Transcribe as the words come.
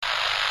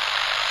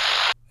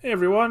Hey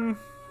everyone,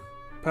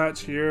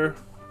 Patch here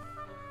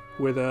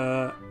with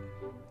a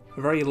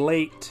very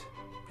late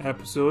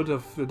episode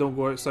of the Don't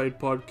Go Outside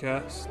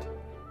podcast.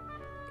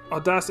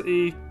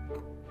 Audacity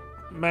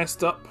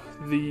messed up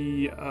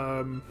the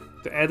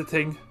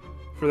editing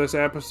for this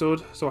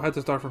episode, so I had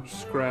to start from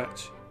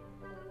scratch,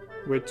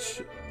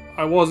 which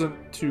I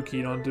wasn't too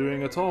keen on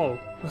doing at all,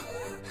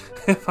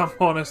 if I'm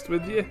honest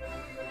with you.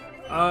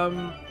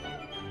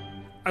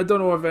 I don't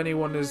know if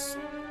anyone is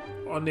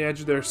on the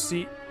edge of their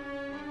seat,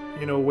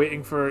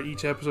 waiting for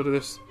each episode of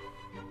this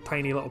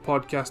tiny little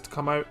podcast to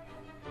come out.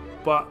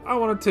 But I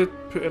wanted to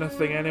put in a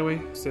thing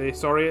anyway. Say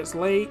sorry it's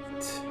late.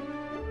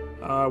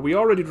 We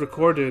already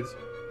recorded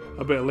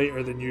a bit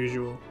later than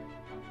usual.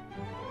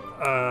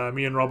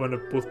 Me and Robin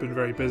have both been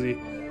very busy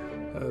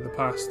the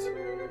past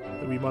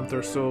wee month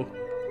or so.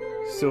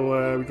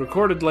 So we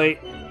recorded late,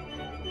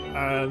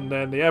 and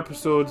then the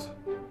episode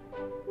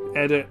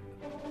edit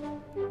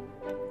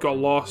got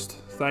lost.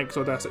 Thanks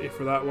Audacity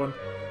for that one.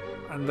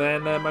 And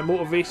then my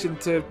motivation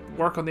to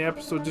work on the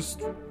episode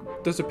just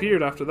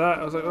disappeared after that.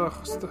 I was like,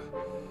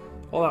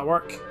 all that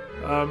work.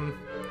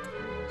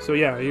 So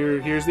yeah,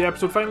 here's the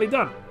episode finally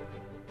done.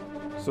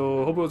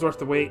 So hope it was worth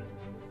the wait.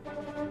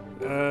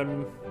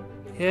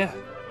 Yeah,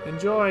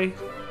 enjoy.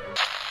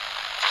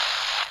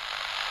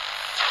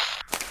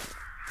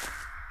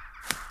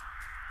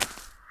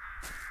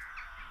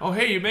 Oh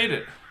hey, you made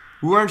it.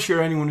 We weren't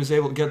sure anyone was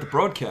able to get the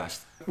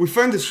broadcast. We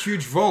found this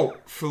huge vault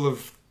full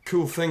of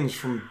cool things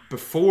from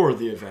before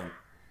the event.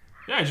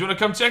 Yeah, do you want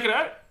to come check it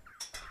out?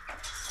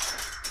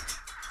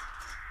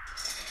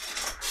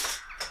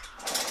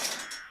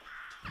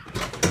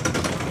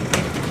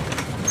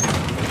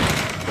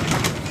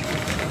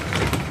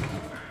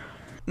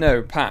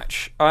 Now,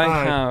 Patch,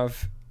 I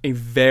have a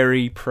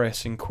very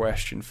pressing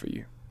question for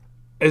you.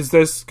 Is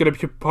this going to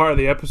be part of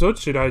the episode?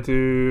 Should I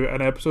do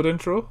an episode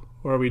intro?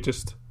 Or are we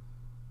just...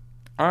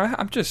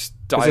 I'm just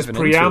diving into it. Is this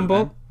preamble?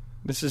 Man.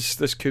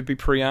 This could be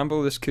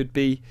preamble. This could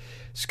be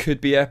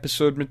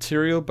episode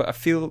material. But I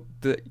feel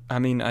that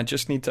I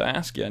just need to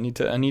ask you. I need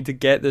to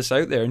get this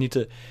out there. I need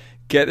to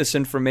get this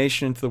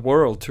information into the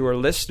world, to our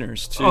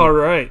listeners. All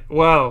right.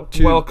 Well,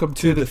 welcome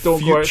to the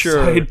Don't Go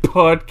Outside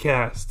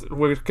podcast.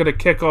 We're going to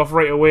kick off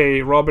right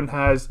away. Robin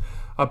has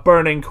a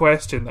burning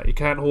question that you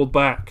can't hold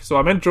back. So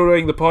I'm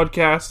introing the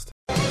podcast.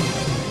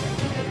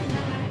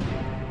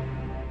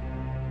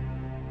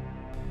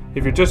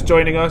 If you're just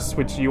joining us,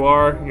 which you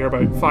are, you're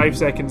about 5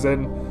 seconds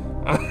in,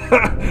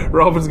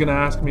 Robin's going to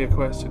ask me a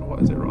question.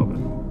 What is it,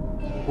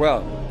 Robin?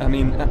 Well,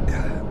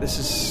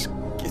 it's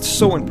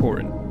so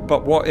important,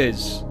 but what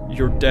is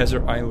your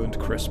desert island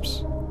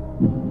crisps?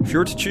 If you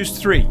were to choose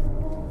three,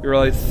 you're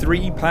allowed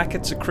 3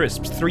 packets of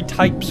crisps, 3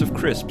 types of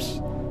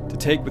crisps to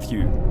take with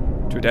you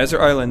to a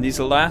desert island. These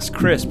are the last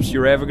crisps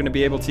you're ever going to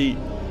be able to eat.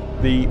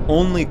 The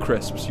only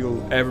crisps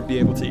you'll ever be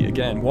able to eat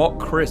again. What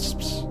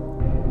crisps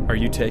are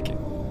you taking?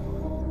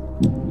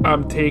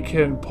 I'm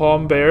taking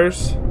Palm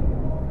Bears.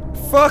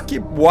 Fuck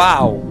you.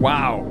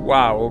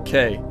 Wow,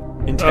 okay.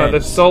 Intense. The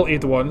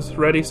salted ones,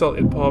 ready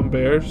salted Palm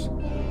Bears.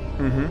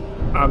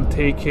 Mm-hmm. I'm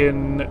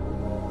taking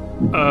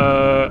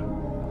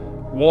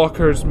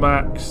Walker's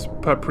Max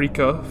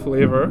paprika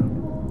flavor.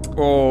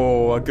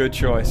 Oh, a good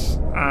choice.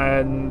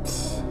 And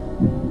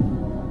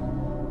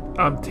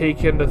I'm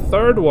taking the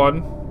third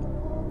one.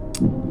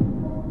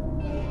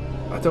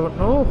 I don't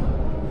know.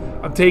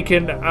 I'm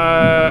taking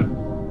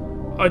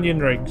onion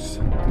rings.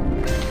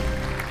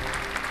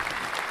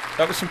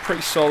 That was some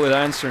pretty solid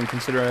answering,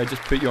 considering I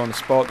just put you on the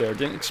spot there.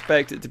 Didn't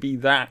expect it to be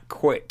that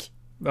quick.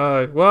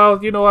 Well,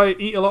 I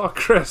eat a lot of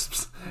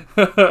crisps.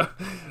 And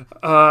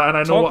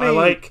I know what I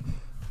like.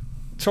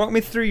 Talk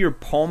me through your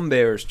Palm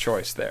Bears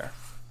choice there.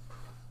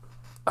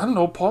 I don't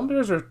know, Palm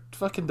Bears are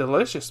fucking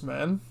delicious,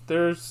 man.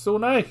 They're so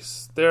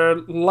nice. They're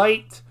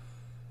light,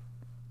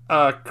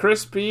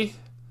 crispy,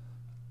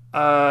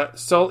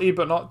 salty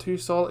but not too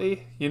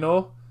salty,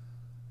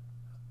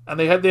 And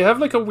they have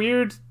like a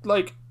weird,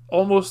 like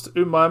almost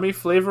umami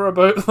flavor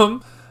about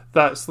them.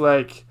 That's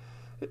like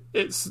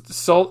it's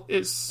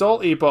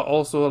salty but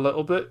also a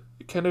little bit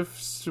kind of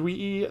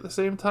sweety at the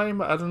same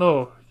time. I don't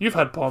know. You've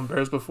had Palm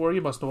Bears before.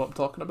 You must know what I'm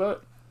talking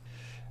about.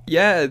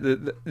 Yeah,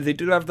 they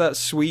do have that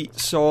sweet,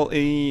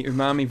 salty,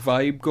 umami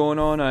vibe going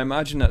on. I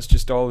imagine that's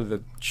just all of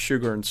the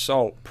sugar and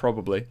salt,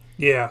 probably.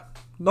 Yeah,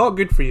 not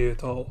good for you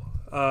at all.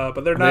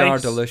 But they're nice. They are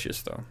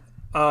delicious, though.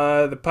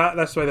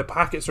 That's why the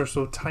packets are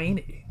so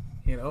tiny.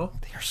 They are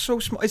so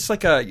small. It's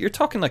like you're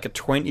talking like a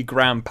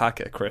 20-gram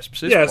packet of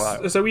crisps.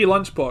 It's a wee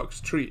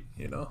lunchbox treat.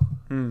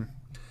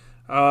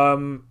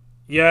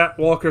 Yeah,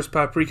 Walker's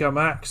Paprika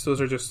Max.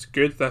 Those are just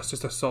good. That's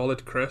just a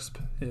solid crisp.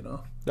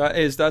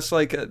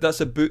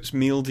 That's a Boots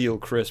meal deal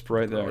crisp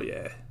right there.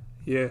 Oh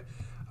yeah.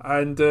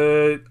 And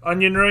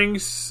onion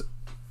rings,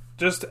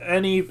 just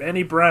any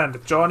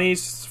brand.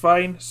 Johnny's is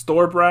fine.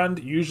 Store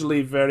brand,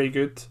 usually very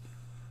good.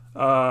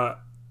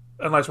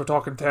 Unless we're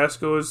talking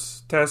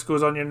Tesco's.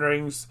 Tesco's onion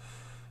rings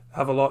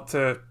have a lot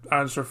to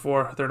answer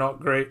for. They're not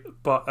great,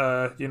 but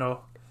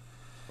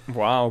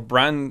Wow,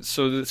 brand.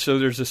 So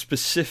there's a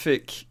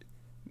specific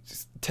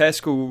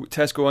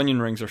Tesco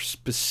onion rings are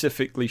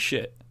specifically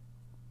shit.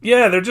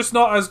 Yeah, they're just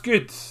not as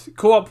good.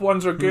 Co-op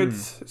ones are good.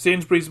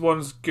 Sainsbury's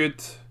ones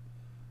good.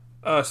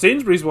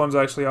 Sainsbury's ones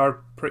actually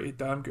are pretty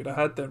damn good. I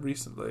had them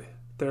recently.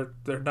 They're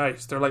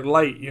nice. They're like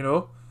light, you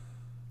know.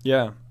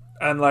 Yeah.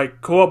 And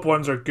like co-op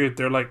ones are good.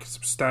 They're like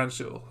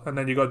substantial. And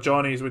then you got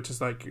Johnny's, which is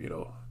like, you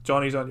know,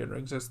 Johnny's onion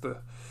rings is the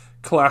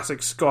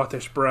classic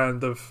Scottish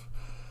brand of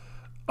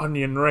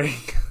onion ring.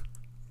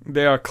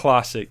 They are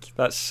classic.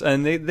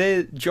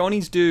 They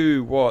Johnny's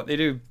do what? They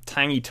do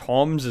Tangy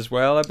Toms as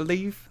well, I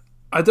believe.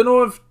 I don't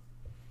know.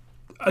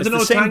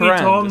 Tangy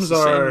brand. Toms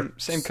are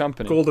same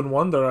company. Golden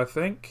Wonder, I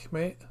think,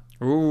 mate.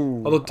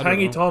 Ooh. Although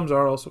Tangy Toms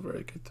are also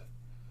very good.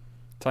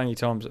 Tangy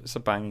Toms, it's a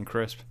banging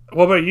crisp.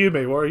 What about you,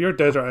 mate? What are your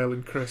Desert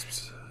Island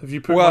crisps? Have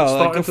you put much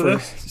thought into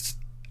this?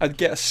 I'd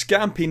get a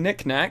Scampi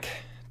Knick-Knack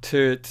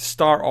to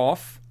start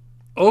off.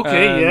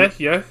 Okay,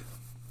 yeah.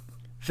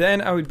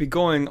 Then I would be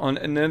going on,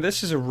 and now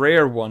this is a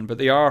rare one, but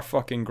they are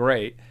fucking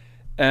great.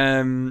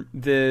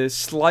 The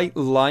slight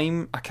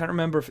lime, I can't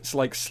remember if it's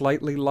like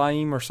slightly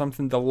lime or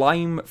something. The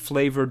lime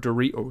flavored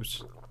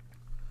Doritos.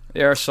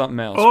 They are something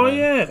else. Oh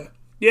man.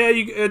 yeah.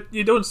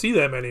 You don't see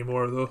them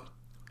anymore though.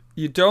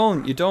 You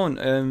don't.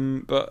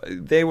 But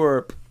they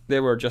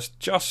were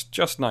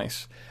just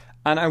nice.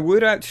 And I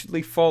would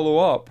actually follow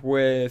up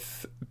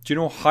with, do you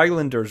know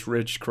Highlander's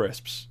Ridge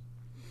Crisps?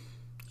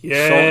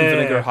 Yeah. Salt and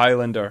vinegar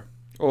Highlander.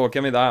 Oh,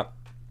 give me that.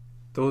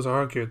 Those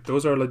are good.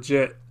 Those are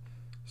legit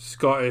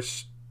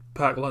Scottish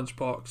pack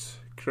lunchbox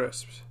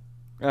crisps.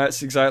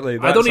 That's exactly.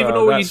 I don't even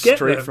know where you'd get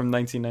straight them. from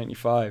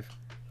 1995.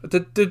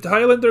 Did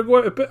Highlander go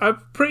out of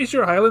I'm pretty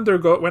sure Highlander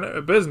went out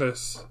of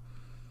business.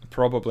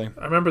 Probably.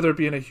 I remember there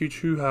being a huge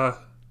hoo-ha.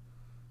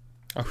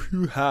 A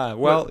hoo-ha.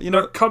 Well,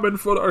 they're coming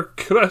for our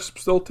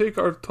crisps. They'll take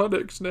our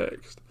tonics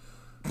next.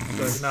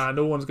 Like, nah,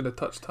 no one's going to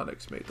touch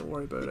tonics, mate. Don't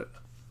worry about it.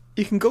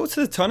 You can go to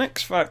the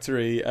Tonics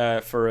factory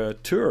for a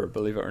tour,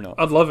 believe it or not.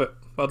 I'd love it.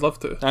 I'd love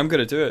to. I'm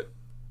going to do it.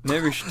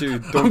 Maybe we should do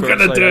Don't I'm Go going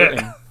to Outside do it.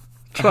 Outing.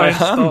 Try and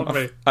stop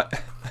me.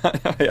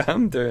 I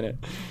am doing it.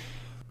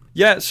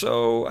 Yeah,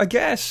 so I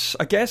guess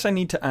I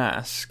need to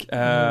ask.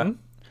 I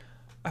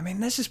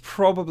mean, this is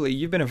probably...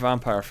 You've been a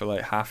vampire for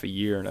like half a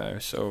year now,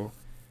 so...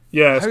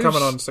 Yeah, it's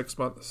coming on 6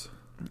 months.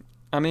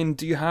 I mean,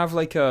 do you have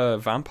like a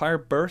vampire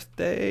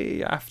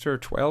birthday after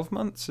 12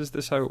 months? Is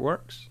this how it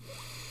works?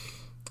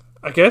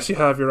 I guess you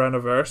have your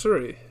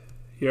anniversary.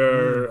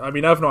 I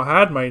mean, I've not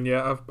had mine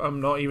yet. I'm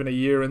not even a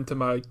year into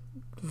my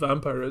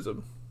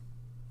vampirism.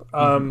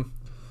 So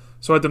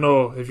I don't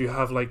know if you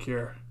have like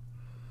you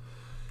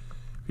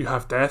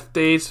have death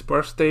days,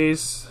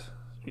 birthdays,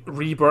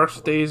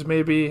 rebirth days,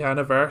 maybe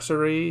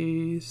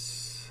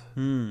anniversaries.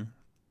 Your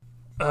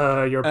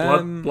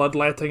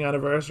bloodletting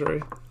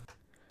anniversary.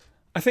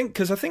 I think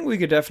we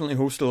could definitely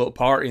host a little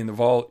party in the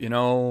vault. You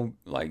know,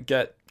 like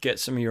get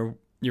some of your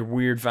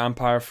weird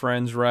vampire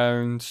friends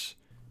round.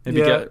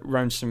 Maybe get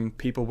around some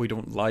people we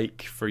don't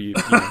like for you.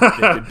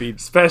 They could be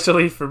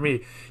especially for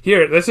me.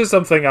 Here, this is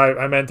something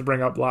I meant to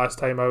bring up last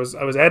time. I was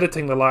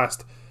editing the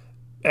last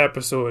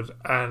episode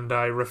and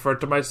I referred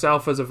to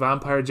myself as a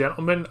vampire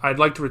gentleman. I'd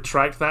like to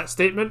retract that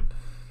statement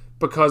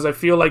because I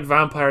feel like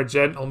vampire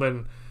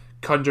gentleman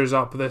conjures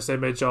up this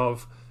image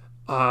of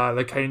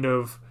the kind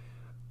of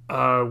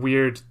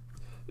weird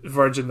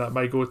virgin that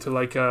might go to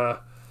like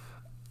a,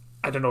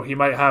 I don't know, he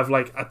might have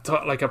like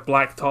a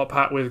black top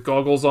hat with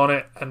goggles on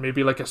it and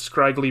maybe like a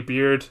scraggly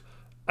beard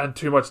and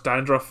too much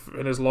dandruff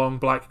in his long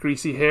black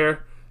greasy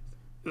hair.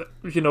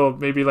 You know,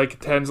 maybe like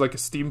attends like a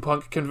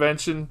steampunk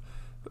convention.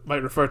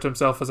 Might refer to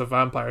himself as a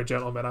vampire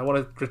gentleman. I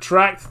want to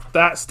retract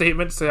that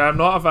statement, say I'm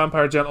not a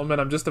vampire gentleman,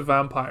 I'm just a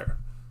vampire.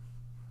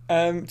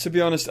 To be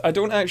honest, I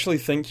don't actually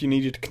think you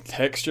needed to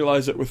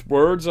contextualize it with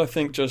words. I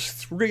think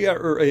just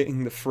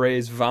reiterating the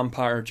phrase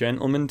vampire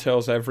gentleman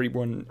tells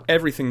everyone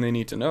everything they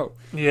need to know.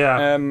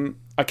 Yeah.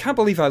 I can't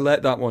believe I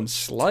let that one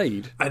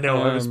slide. I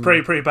know, it was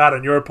pretty bad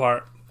on your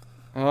part.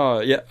 Oh,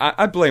 yeah,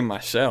 I blame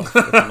myself,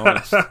 if I'm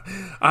honest.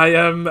 I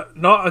am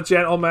not a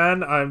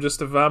gentleman, I'm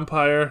just a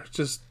vampire,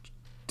 just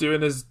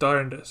doing his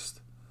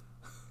darndest.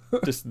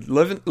 Just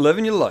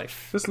living your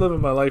life. Just living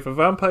my life. A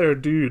vampire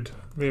dude,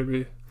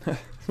 maybe.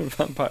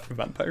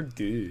 vampire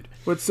dude.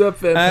 What's up,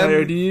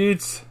 vampire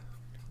dudes?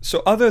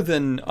 So other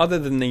than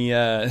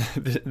the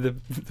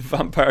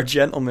vampire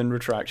gentleman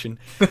retraction,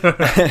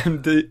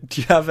 do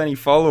you have any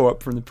follow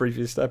up from the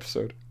previous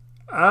episode?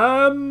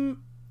 Yeah,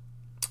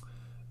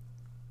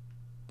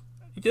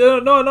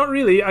 no, not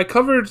really.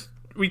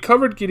 We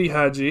covered Giri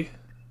Haji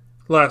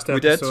last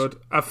episode.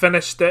 I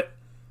finished it.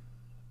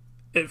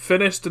 It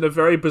finished in a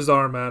very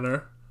bizarre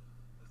manner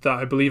that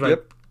I believe I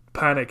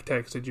panic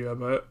texted you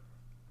about.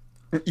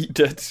 You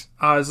did.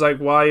 I was like,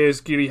 why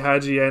is Giri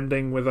Haji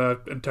ending with a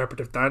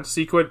interpretive dance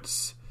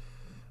sequence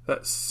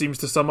that seems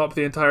to sum up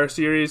the entire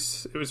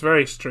series? It was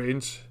very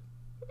strange.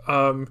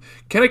 Kind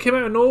of came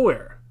out of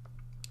nowhere.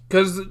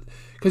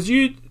 Because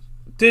you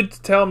did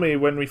tell me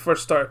when we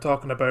first started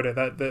talking about it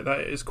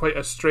that is quite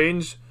a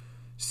strange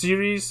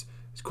series.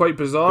 It's quite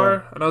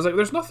bizarre. Yeah. And I was like,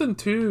 there's nothing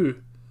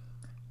too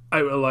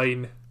out of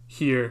line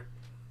here.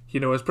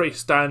 It's pretty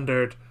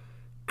standard,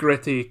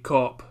 gritty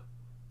cop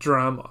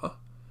drama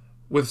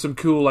with some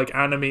cool like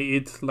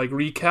animated like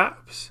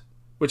recaps,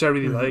 which I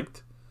really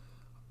liked.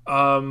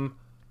 And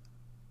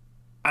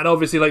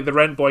obviously, like the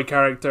Rent Boy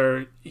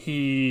character,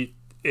 he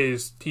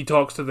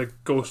talks to the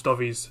ghost of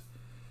his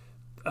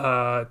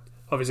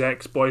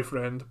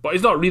ex-boyfriend, but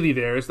he's not really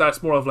there.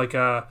 That's more of like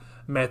a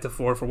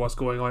metaphor for what's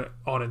going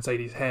on inside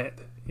his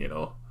head,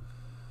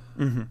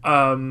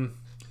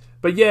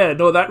 But yeah,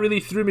 no, that really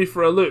threw me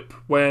for a loop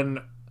when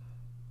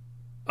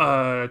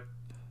I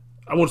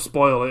won't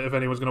spoil it if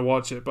anyone's going to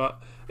watch it,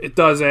 but it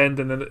does end,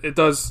 and then it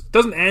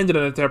doesn't end in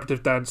an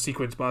interpretive dance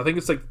sequence, but I think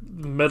it's like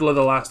the middle of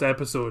the last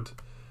episode.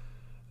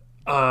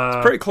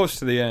 It's pretty close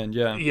to the end,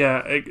 yeah.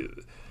 Yeah,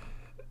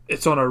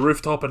 it's on a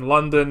rooftop in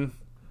London,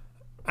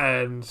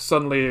 and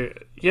suddenly,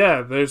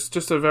 there's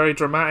just a very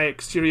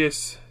dramatic,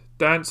 serious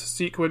dance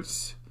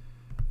sequence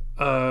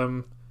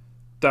that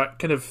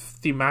kind of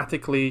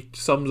thematically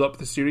sums up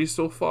the series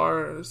so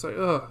far. It's like,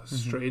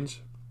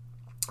 strange.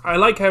 I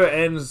like how it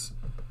ends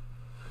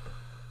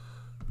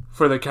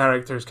for the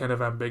characters kind of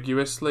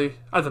ambiguously.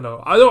 I don't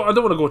know. I don't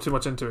want to go too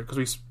much into it because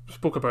we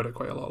spoke about it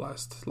quite a lot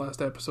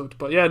last episode.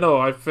 But yeah, no,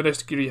 I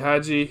finished Giri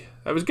Haji.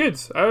 It was good.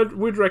 I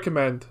would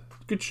recommend.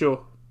 Good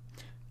show.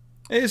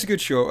 It is a good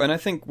show, and I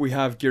think we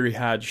have Giri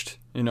Hajed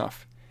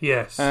enough.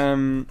 Yes.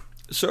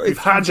 So we've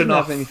Hajed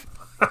enough.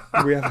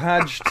 We have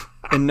Hajed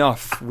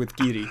enough with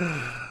Giri.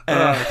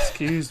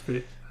 Excuse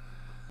me.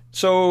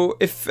 So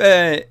if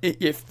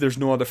there's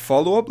no other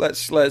follow up,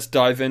 let's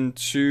dive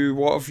into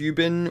what have you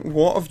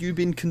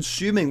been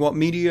consuming? What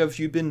media have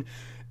you been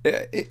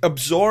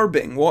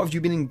absorbing? What have you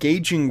been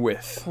engaging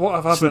with? What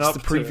have I been up since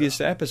the previous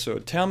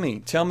episode? Tell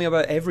me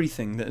about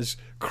everything that has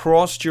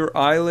crossed your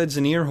eyelids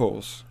and ear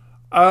holes.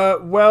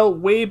 Well,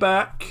 way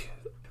back,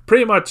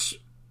 pretty much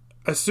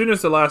as soon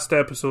as the last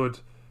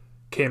episode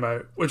came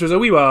out, which was a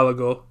wee while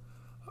ago,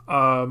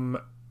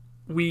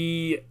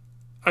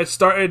 I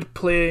started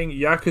playing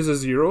Yakuza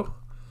 0,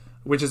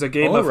 which is a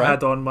game I've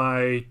had on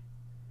my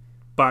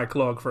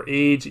backlog for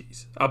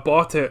ages. I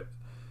bought it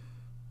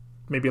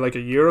maybe like a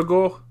year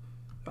ago.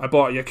 I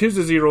bought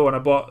Yakuza 0 and I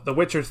bought The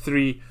Witcher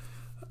 3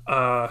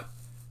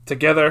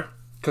 together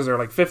because they're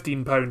like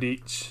 £15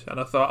 each. And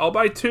I thought, I'll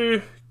buy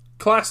 2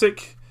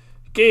 classic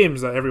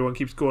games that everyone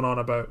keeps going on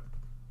about.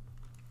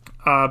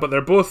 But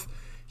they're both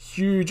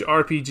huge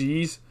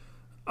RPGs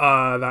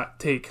that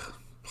take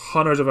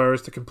hundreds of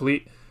hours to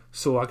complete.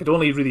 So I could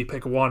only really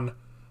pick one.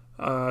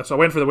 So I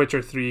went for The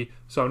Witcher 3.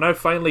 So I'm now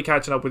finally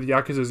catching up with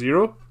Yakuza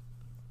 0.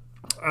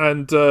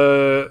 And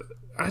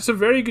it's a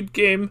very good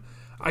game.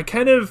 I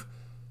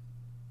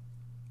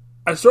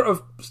sort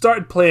of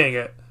started playing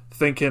it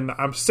thinking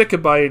I'm sick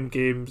of buying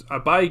games. I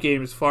buy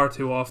games far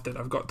too often.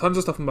 I've got tons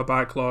of stuff in my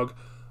backlog.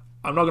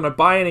 I'm not going to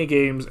buy any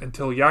games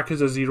until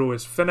Yakuza 0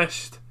 is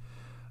finished.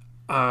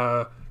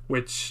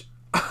 Which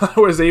I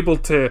was able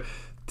to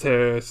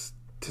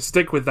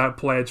stick with that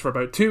pledge for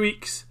about 2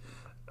 weeks.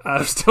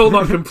 I've still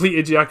not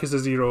completed Yakuza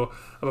 0.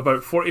 I'm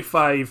about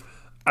 45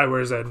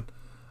 hours in.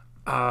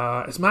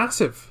 It's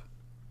massive.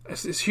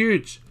 It's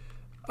huge.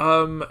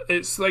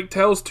 It's like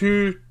tells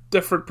there's 2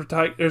 different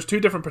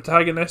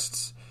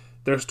protagonists.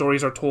 Their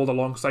stories are told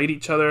alongside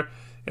each other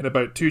in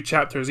about 2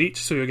 chapters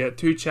each. So you'll get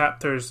 2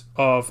 chapters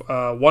of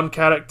one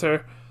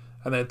character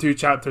and then 2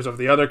 chapters of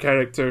the other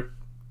character.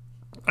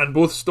 And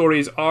both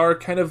stories are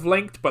kind of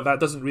linked, but that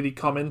doesn't really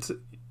come into...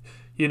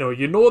 You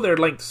know they're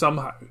linked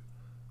somehow.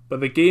 But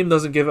the game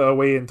doesn't give it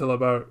away until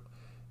about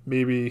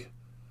maybe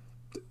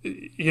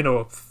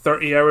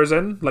 30 hours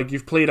in. Like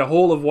you've played a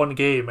whole of one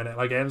game and it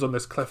like ends on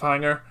this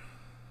cliffhanger.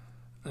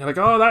 And you're like,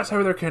 oh, that's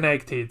how they're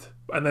connected.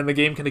 And then the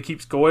game kind of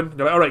keeps going.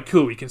 You're like, alright,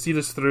 cool, we can see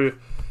this through.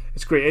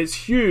 It's great. It's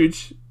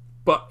huge,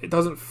 but it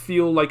doesn't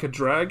feel like a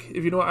drag,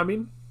 if you know what I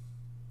mean.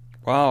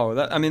 Wow,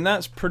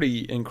 that's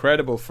pretty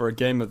incredible for a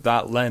game of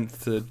that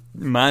length to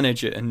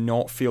manage it and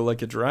not feel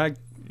like a drag.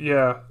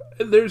 Yeah.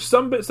 There's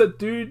some bits that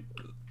do...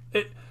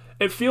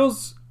 It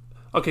feels...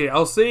 Okay,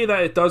 I'll say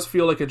that it does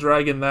feel like a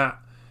drag in that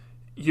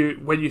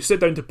when you sit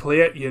down to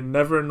play it, you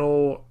never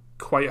know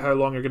quite how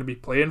long you're going to be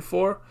playing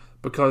for,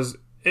 because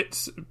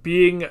it's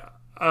being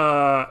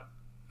a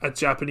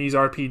Japanese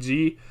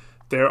RPG,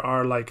 there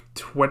are like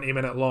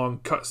 20-minute long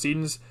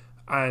cutscenes,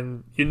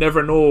 and you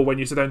never know when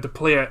you sit down to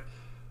play it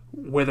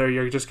whether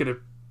you're just going to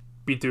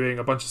be doing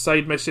a bunch of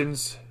side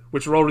missions,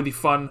 which are all really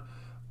fun,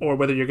 or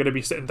whether you're going to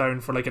be sitting down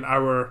for like an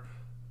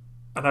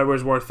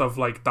hour's worth of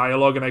like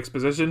dialogue and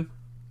exposition.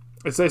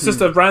 It's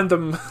just a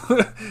random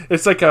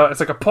it's like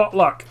a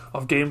potluck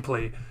of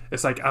gameplay.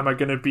 It's like, am I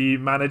going to be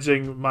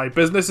managing my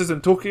businesses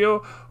in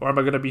Tokyo, or am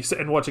I going to be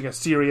sitting watching a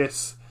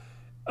serious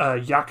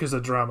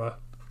Yakuza drama?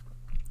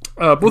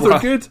 Both are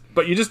good,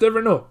 but you just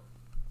never know.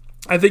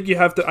 I think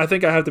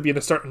I have to be in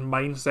a certain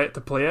mindset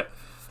to play it.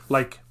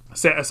 Like,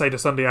 set aside a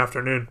Sunday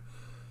afternoon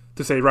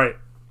to say, right,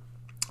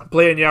 I'm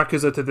playing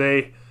Yakuza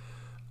today,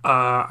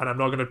 and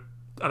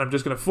I'm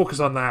just gonna focus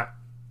on that,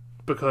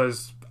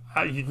 because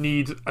you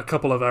need a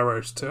couple of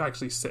hours to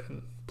actually sit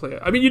and play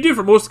it. I mean, you do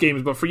for most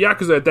games, but for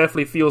Yakuza, it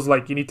definitely feels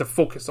like you need to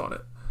focus on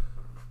it.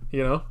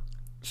 You know?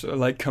 So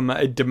like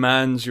it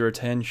demands your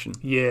attention.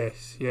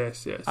 Yes.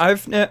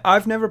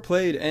 I've never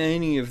played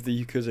any of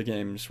the Yakuza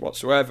games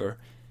whatsoever,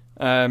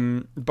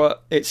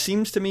 but it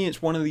seems to me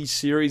it's one of these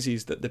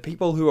series that the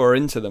people who are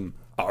into them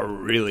are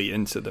really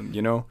into them.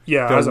 You know,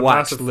 Yeah, they're has a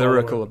wax massive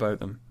lyrical following. about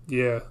them.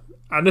 Yeah,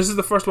 and this is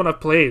the first one I've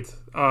played,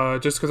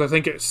 just because I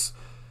think it's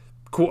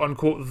quote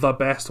unquote the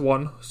best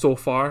one so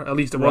far. At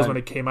least it was Right. when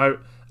it came out,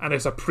 and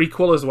it's a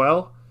prequel as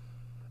well.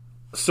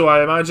 So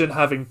I imagine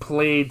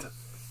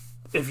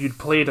if you'd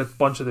played a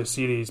bunch of the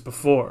series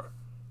before,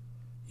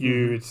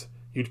 you'd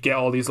get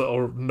all these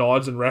little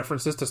nods and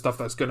references to stuff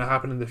that's going to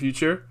happen in the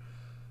future.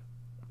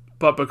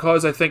 But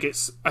because I think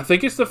it's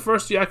the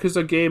first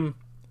Yakuza game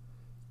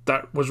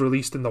that was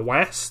released in the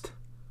West.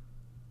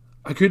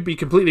 I could be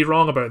completely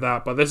wrong about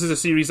that, but this is a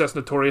series that's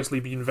notoriously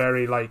been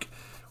very like,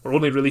 we're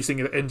only releasing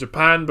it in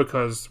Japan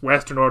because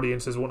Western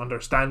audiences won't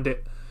understand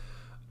it.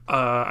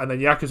 And then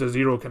Yakuza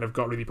 0 kind of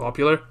got really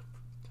popular,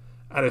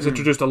 and it's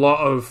introduced a lot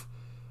of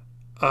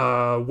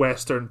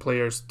Western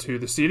players to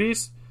the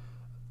series.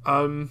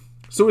 So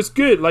it's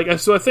good.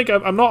 So I think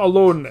I'm not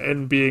alone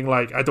in being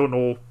like, I don't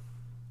know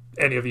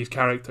any of these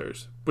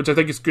characters, which I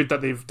think is good that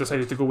they've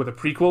decided to go with a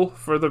prequel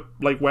for the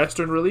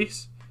Western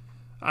release.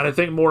 And I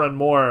think more and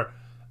more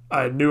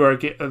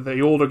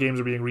the older games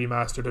are being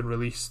remastered and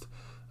released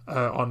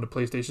on the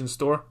PlayStation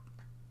Store.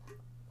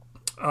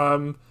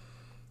 But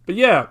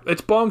yeah,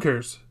 it's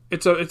bonkers.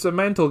 It's a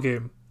mental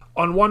game.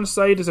 On one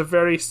side is a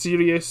very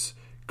serious,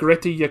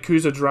 gritty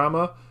Yakuza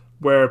drama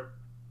where,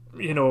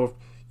 you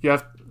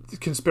have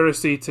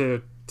conspiracy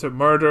to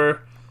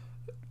murder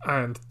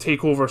and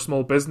take over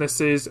small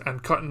businesses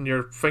and cutting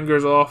your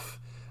fingers off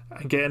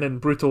and getting in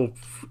brutal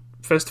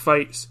fist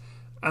fights.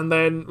 And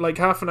then,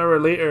 half an hour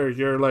later,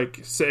 you're,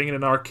 sitting in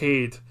an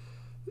arcade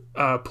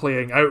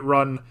playing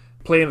Outrun,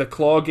 playing the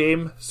claw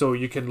game, so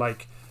you can,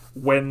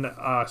 win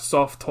a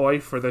soft toy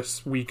for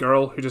this wee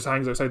girl who just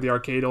hangs outside the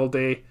arcade all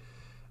day.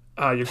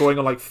 You're going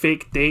on,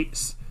 fake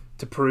dates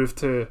to prove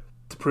to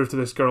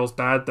this girl's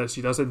dad that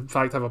she does, in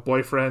fact, have a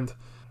boyfriend.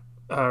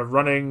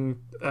 Running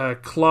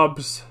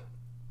clubs.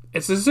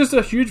 It's just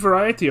a huge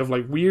variety of,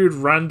 weird,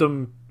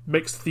 random,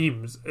 mixed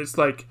themes. It's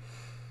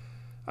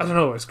I don't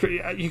know. It's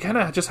you kind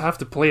of just have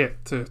to play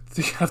it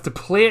you have to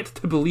play it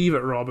to believe it,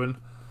 Robin.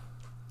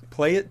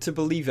 Play it to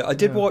believe it. I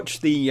did watch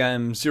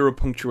the Zero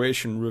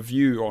Punctuation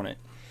review on it,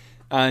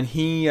 and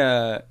he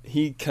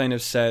kind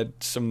of said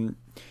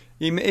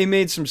he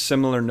made some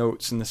similar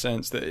notes in the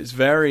sense that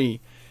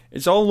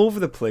it's all over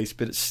the place,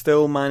 but it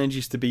still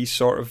manages to be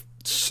sort of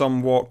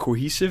somewhat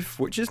cohesive,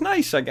 which is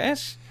nice, I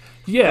guess.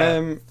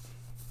 Yeah.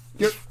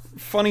 It's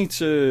funny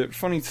to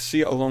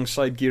see it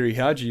alongside Giri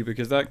Haji,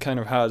 because that kind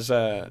of has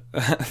that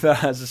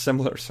has a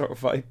similar sort of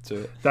vibe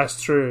to it.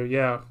 That's true.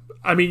 Yeah,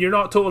 I mean, you're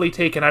not totally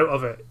taken out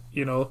of it,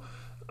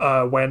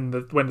 when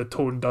the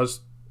tone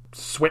does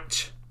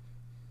switch,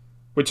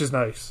 which is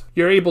nice.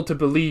 You're able to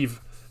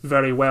believe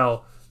very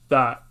well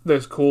that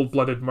this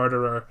cold-blooded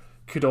murderer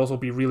could also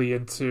be really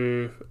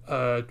into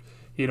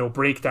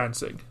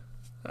breakdancing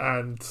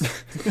and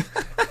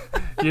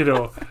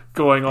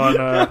going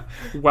on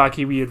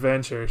wacky wee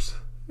adventures.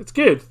 It's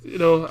good.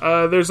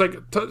 There's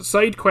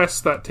side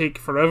quests that take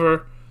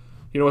forever.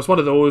 It's one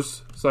of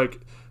those. It's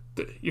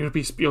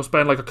you'll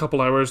spend a couple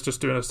hours just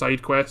doing a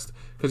side quest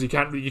because you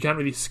can't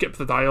really skip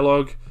the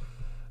dialogue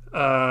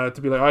to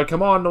be like, oh,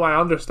 come on, no, I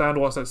understand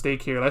what's at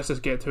stake here, let's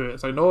just get to it.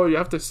 It's no, you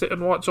have to sit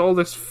and watch all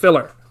this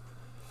filler.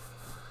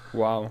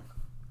 Wow.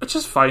 It's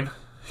just fine.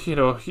 You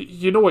know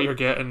what you're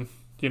getting.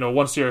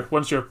 Once you're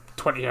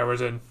 20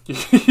 hours in,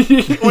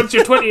 once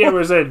you're 20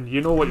 hours in,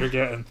 you know what you're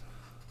getting.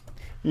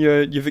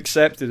 Yeah, you've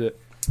accepted it.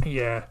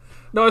 Yeah,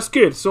 no, it's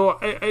good. So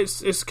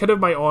it's kind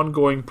of my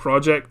ongoing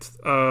project.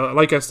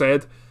 Like I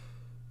said,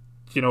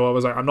 I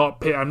was like, I'm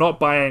not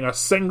buying a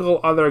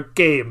single other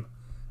game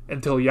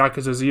until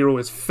Yakuza 0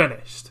 is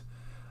finished.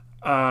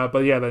 But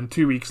yeah, then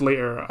 2 weeks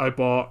later, I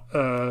bought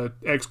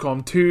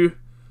XCOM 2,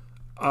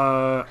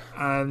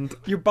 and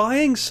You're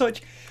buying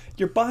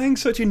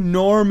such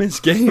enormous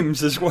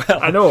games as well.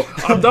 I know.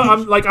 I'm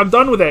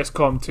done with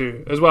XCOM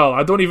 2 as well.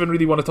 I don't even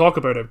really want to talk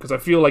about it because I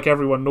feel like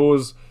everyone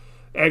knows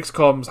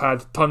XCOM's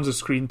had tons of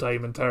screen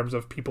time in terms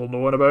of people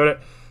knowing about it.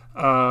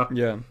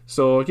 Yeah.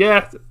 So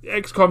yeah,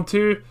 XCOM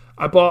 2.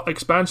 I bought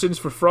expansions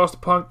for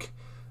Frostpunk.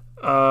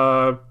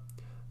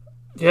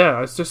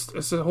 Yeah,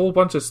 it's a whole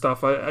bunch of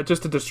stuff. I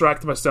just to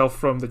distract myself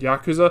from the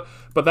Yakuza.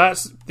 But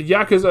the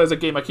Yakuza is a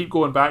game I keep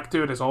going back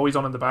to, and it's always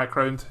on in the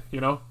background.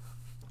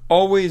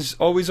 Always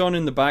on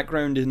in the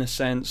background, in a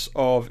sense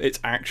of it's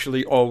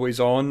actually always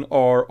on,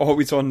 or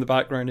always on in the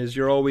background is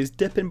you're always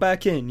dipping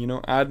back in,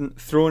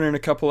 throwing in a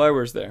couple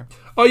hours there.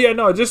 Oh yeah,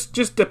 no, just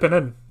dipping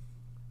in.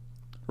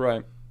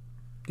 Right.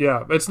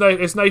 Yeah, it's nice.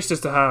 It's nice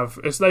just to have.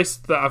 It's nice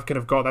that I've kind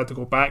of got that to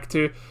go back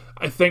to.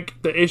 I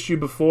think the issue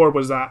before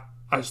was that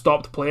I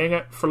stopped playing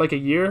it for a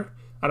year,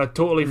 and I'd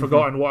totally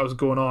forgotten what was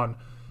going on.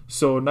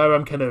 So now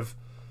I kind of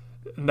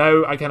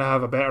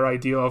have a better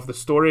idea of the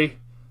story.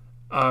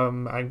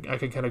 I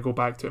can kind of go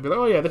back to it and be like,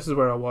 oh yeah, this is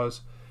where I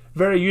was.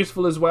 Very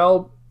useful as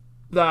well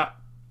that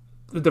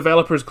the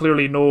developers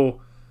clearly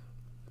know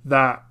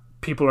that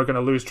people are going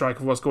to lose track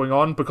of what's going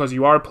on, because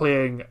you are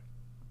playing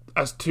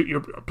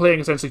you're playing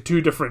essentially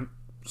two different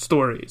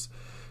stories.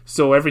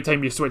 So every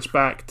time you switch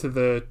back to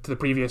the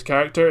previous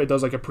character, it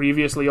does like a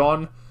previously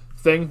on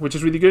thing, which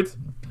is really good.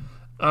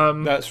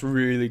 That's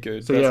really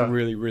good. So, That's yeah.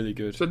 really, really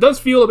good. So it does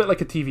feel a bit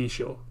like a TV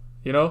show,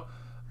 you know?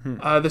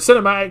 The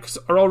cinematics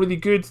are all really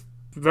good,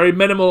 very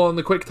minimal on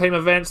the quick time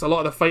events. A lot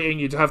of the fighting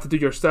you have to do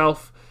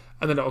yourself,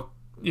 and then it'll,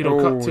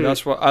 cut to...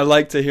 that's what I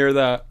like to hear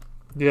that.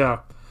 Yeah.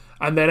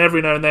 And then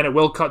every now and then it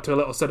will cut to a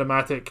little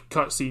cinematic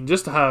cutscene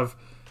just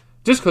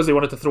because they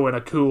wanted to throw in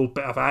a cool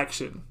bit of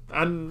action.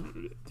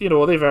 And,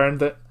 they've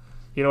earned it.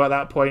 At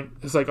that point,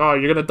 it's like, oh,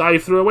 you're going to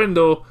dive through a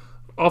window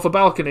off a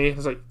balcony.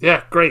 It's like,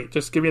 yeah, great.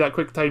 Just give me that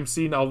quick time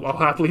scene. I'll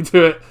happily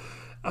do it.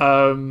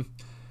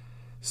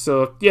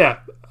 So, yeah.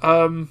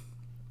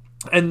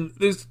 And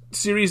this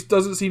series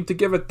doesn't seem to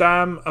give a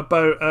damn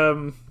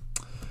about,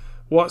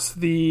 what's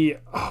the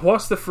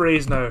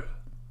phrase now?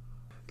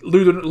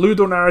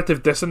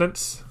 Ludonarrative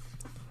dissonance.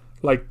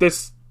 Like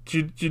this,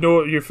 do you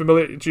know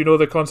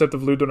the concept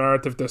of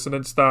ludonarrative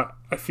dissonance that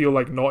I feel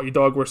like Naughty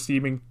Dog were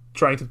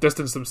trying to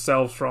distance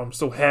themselves from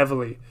so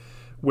heavily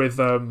with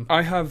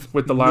I have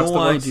with The Last of Us?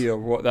 no idea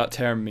what that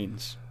term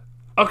means.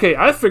 Okay,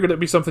 I figured it'd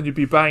be something you'd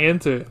be bang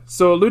into.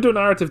 So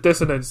ludonarrative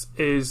dissonance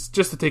is,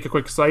 just to take a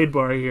quick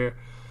sidebar here,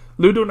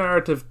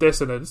 ludonarrative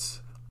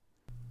dissonance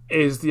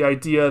is the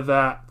idea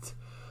that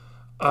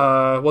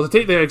to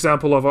take the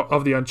example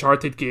of the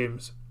Uncharted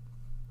games,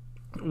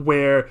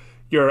 where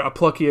you're a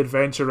plucky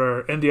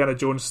adventurer, Indiana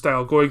Jones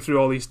style, going through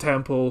all these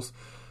temples,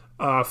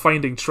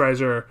 finding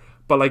treasure,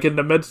 but like in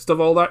the midst of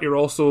all that, you're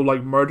also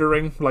like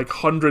murdering like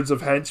hundreds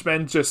of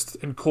henchmen just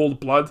in cold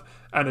blood,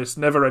 and it's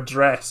never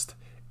addressed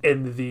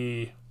in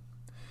the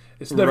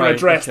in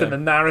the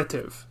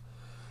narrative.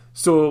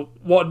 So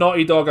what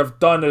Naughty Dog have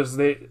done is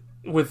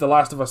with The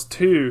Last of Us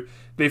 2,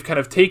 they've kind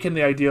of taken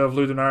the idea of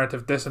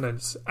ludonarrative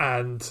dissonance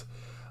and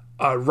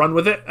run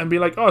with it and be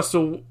like, oh,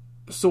 so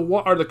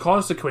what are the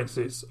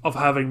consequences of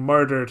having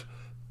murdered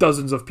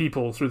dozens of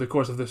people through the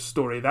course of this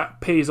story? That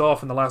pays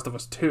off in The Last of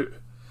Us 2.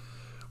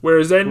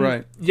 Whereas in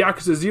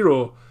Yakuza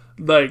 0,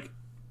 like,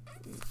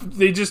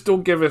 they just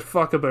don't give a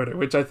fuck about it,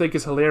 which I think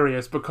is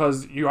hilarious,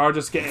 because you are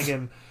just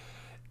getting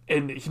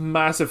in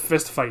massive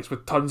fist fights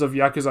with tons of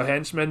Yakuza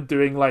henchmen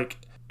doing like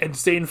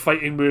insane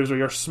fighting moves where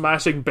you're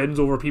smashing bins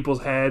over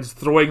people's heads,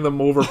 throwing them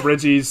over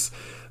bridges,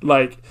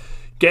 like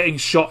getting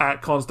shot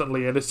at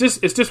constantly, and it's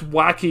just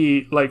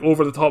wacky, like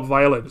over the top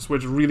violence,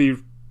 which really,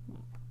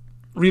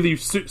 really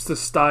suits the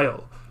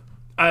style.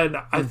 And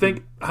I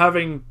think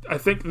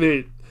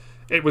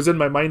it was in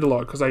my mind a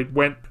lot, because I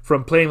went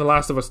from playing The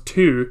Last of Us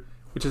 2,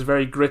 which is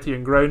very gritty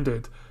and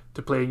grounded,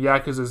 to playing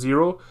Yakuza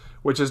 0,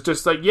 which is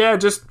just like, yeah,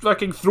 just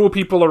fucking throw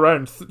people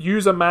around,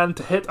 use a man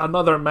to hit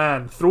another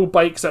man, throw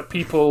bikes at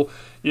people,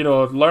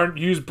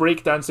 use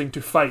breakdancing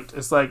to fight.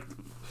 It's like,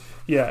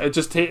 yeah, it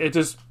just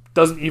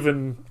doesn't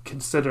even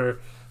consider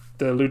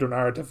the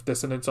ludonarrative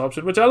dissonance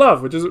option, which I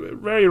love, which is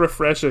very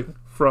refreshing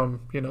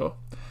from, the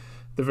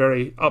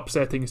very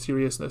upsetting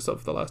seriousness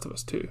of The Last of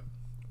Us 2,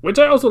 which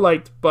I also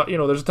liked, but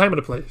there's a time and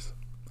a place,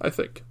 I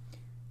think.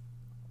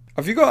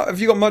 Have you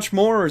got much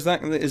more, or is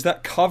that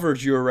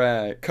covered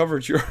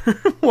your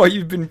what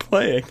you've been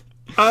playing?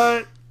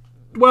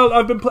 Well,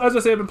 I've been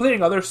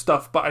playing other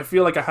stuff, but I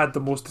feel like I had the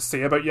most to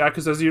say about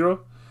Yakuza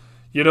 0.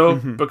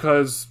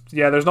 Because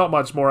there's not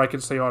much more I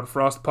can say on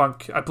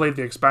Frostpunk. I played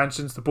the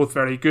expansions; they're both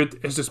very good.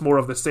 It's just more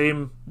of the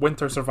same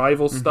winter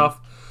survival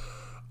stuff.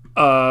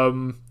 But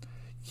have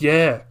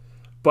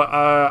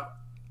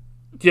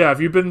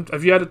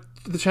you had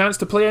the chance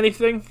to play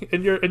anything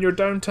in your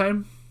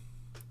downtime?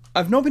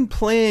 I've not been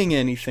playing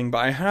anything, but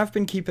I have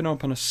been keeping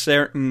up on a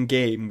certain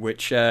game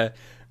which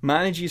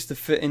manages to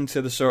fit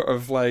into the sort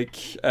of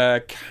like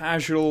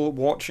casual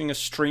watching a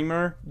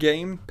streamer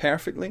game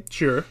perfectly.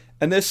 Sure.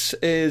 And this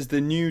is the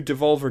new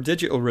Devolver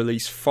Digital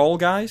release, Fall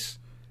Guys.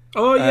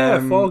 Oh yeah,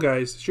 Fall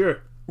Guys,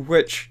 sure.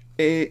 Which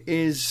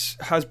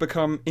has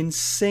become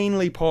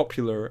insanely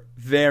popular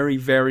very,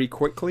 very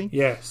quickly.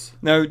 Yes.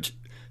 Now,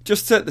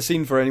 just to set the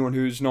scene for anyone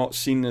who's not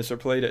seen this or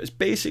played it, it's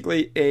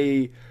basically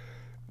a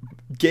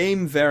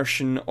game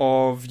version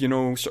of,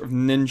 sort of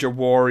Ninja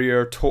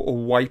Warrior, Total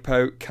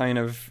Wipeout kind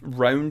of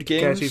round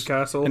games. Keshi's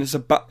Castle. And it's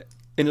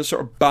in a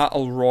sort of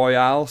battle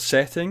royale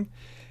setting.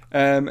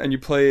 And you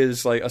play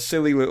as like a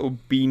silly little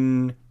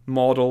bean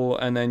model,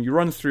 and then you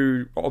run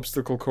through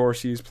obstacle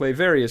courses, play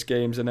various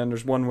games, and then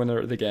there's one winner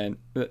at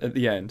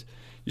the end.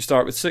 You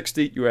start with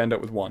 60, you end up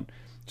with 1.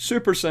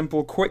 Super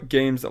simple, quick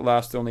games that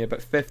last only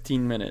about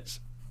 15 minutes.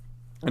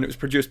 And it was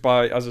produced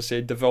by, as I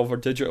say, Devolver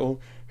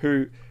Digital,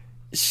 who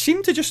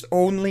seem to just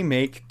only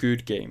make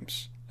good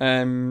games.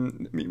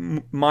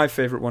 My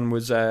favourite one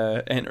was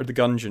Enter the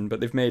Gungeon, but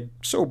they've made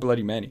so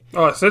bloody many.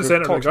 Oh, since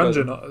Enter the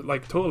Gungeon,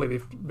 like totally,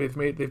 they've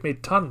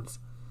made tons.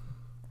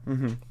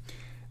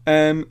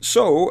 Mm-hmm.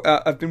 So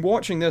I've been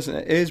watching this, and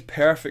it is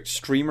perfect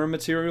streamer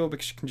material,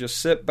 because you can just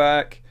sit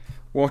back,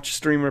 watch a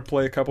streamer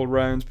play a couple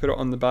rounds, put it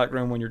on the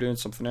background when you're doing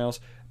something else.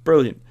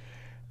 Brilliant.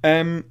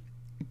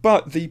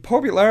 But the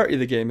popularity of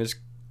the game is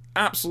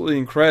absolutely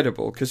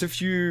incredible, because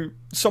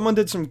someone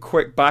did some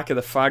quick back of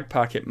the fag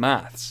packet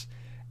maths,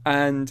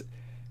 and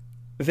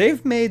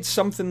they've made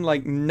something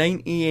like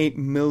 98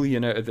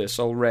 million out of this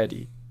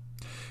already.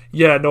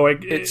 Yeah, no,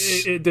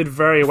 it did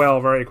very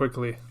well very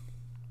quickly.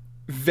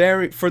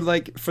 For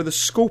the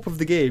scope of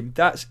the game,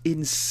 that's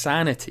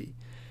insanity.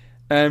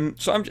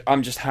 So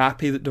I'm just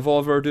happy that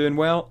Devolver are doing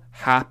well,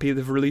 happy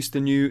they've released a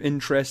new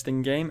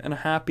interesting game, and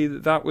happy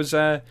that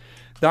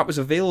was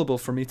available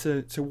for me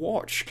to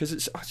watch, because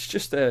it's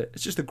just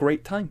a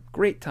great time.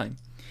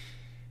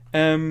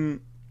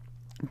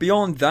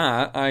 Beyond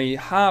that, I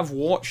have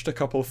watched a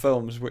couple of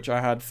films which I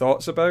had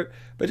thoughts about,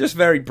 but just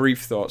very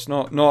brief thoughts,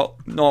 not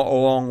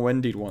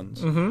long-winded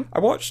ones. Mm-hmm. I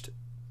watched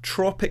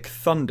Tropic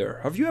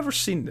Thunder. Have you ever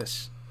seen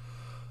this?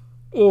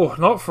 Oh,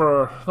 not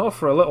for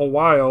a little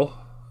while.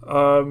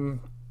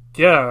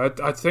 Yeah,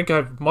 I think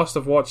I must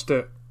have watched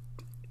it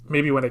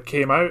maybe when it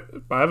came out,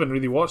 but I haven't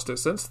really watched it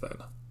since then.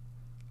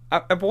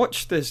 I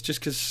watched this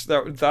just because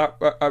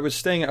that I was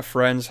staying at a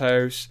friend's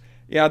house.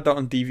 He had that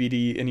on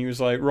DVD, and he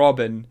was like,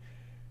 "Robin,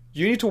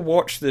 you need to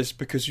watch this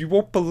because you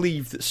won't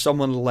believe that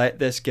someone let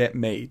this get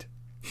made."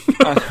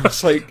 And I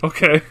was like,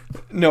 okay,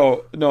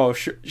 no,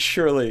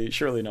 surely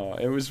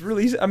not. It was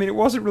released. I mean, it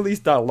wasn't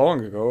released that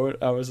long ago.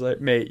 I was like,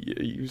 mate.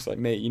 He was like,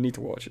 mate, you need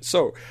to watch it.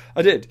 So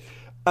I did,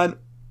 and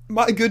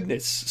my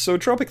goodness. So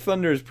Tropic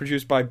Thunder is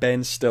produced by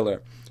Ben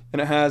Stiller,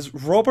 and it has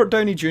Robert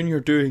Downey Jr.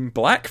 doing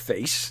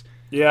blackface.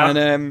 Yeah,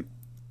 and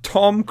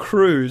Tom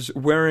Cruise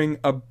wearing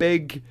a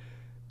big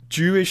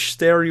Jewish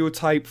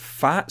stereotype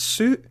fat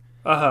suit.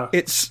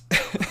 It's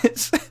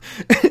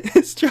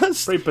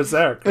just pretty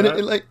berserk, and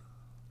right?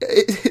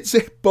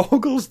 it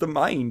boggles the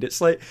mind.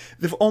 It's like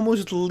they've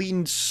almost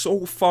leaned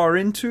so far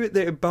into it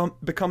that it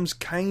becomes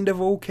kind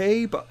of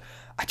okay, but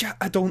I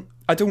don't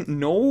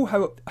know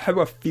how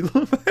I feel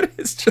about it.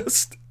 It's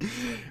just,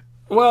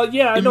 well,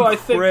 yeah, I know,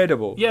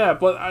 incredible. Yeah,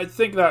 but I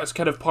think that's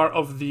kind of part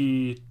of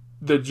the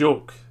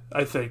joke.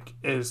 I think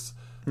is,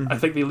 I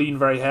think they lean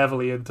very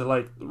heavily into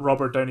like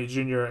Robert Downey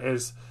Jr.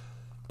 is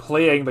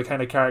playing the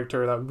kind of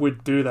character that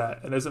would do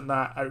that, and isn't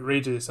that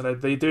outrageous?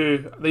 And they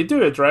do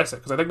address it,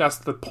 because I think that's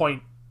the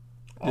point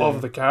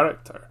of the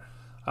character.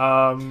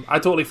 I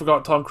totally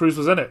forgot Tom Cruise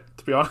was in it,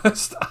 to be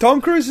honest.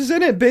 Tom Cruise is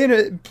in it,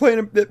 playing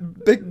a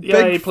big.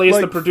 Yeah, big, he plays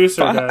like, the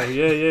producer fat. guy.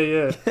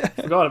 Yeah.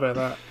 Forgot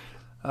about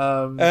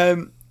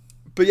that.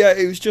 But yeah,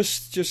 it was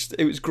just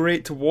it was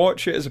great to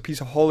watch it as a piece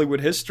of Hollywood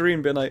history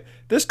and being like,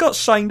 this got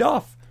signed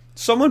off.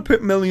 Someone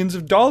put millions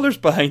of dollars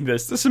behind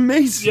this. That's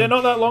amazing. Yeah,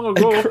 not that long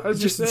ago.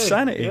 As just you say.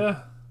 insanity.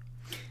 Yeah.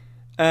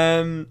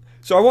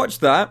 So I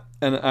watched that,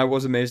 and I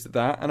was amazed at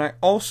that. And I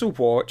also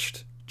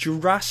watched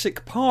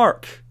Jurassic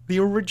Park, the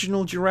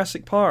original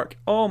Jurassic Park.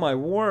 Oh my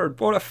word,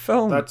 what a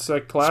film! That's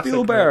a classic.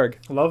 Spielberg.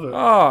 Love it.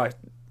 Oh,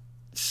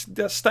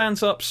 that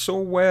stands up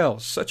so well.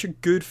 Such a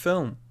good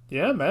film.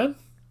 Yeah, man.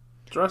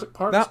 Jurassic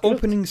Park. That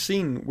opening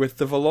scene with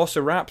the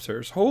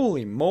Velociraptors.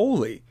 Holy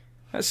moly!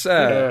 That's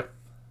That's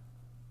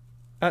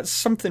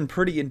something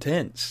pretty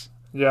intense.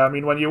 Yeah, I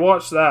mean, when you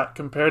watch that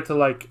compared to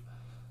like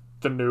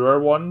the newer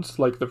ones,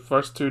 like the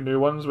first two new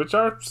ones, which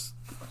are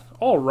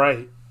all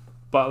right,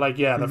 but like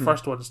the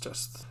first one's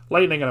just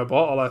lightning in a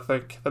bottle. I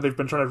think that they've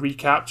been trying to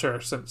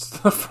recapture since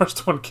the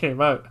first one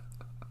came out.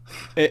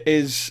 It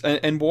is,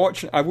 and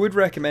watching, I would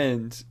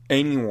recommend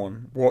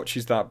anyone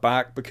watches that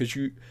back, because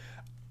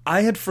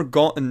I had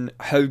forgotten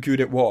how good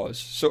it was.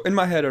 So in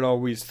my head, I'd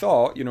always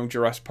thought,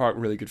 Jurassic Park,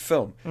 really good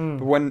film.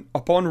 But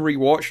upon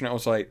rewatching it, I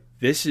was like,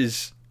 this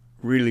is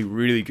really,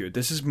 really good.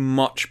 This is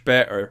much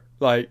better.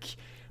 Like,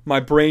 my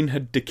brain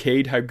had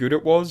decayed how good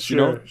it was.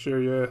 Sure,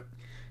 yeah.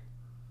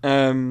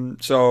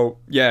 So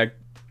yeah,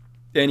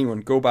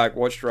 anyone go back,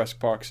 watch Jurassic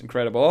Park. It's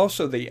incredible.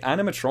 Also, the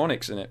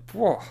animatronics in it.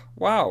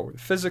 Wow,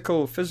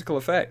 physical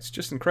effects,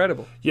 just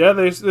incredible. Yeah,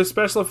 the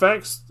special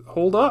effects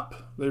hold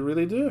up. They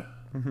really do.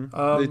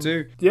 They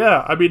do.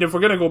 Yeah, I mean, if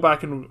we're gonna go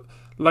back and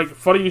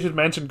funny you should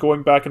mention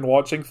going back and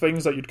watching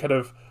things that you'd kind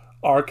of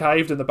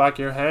archived in the back of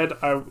your head.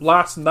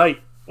 Last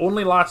night, I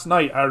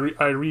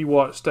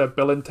rewatched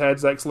Bill and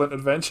Ted's Excellent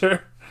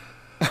Adventure.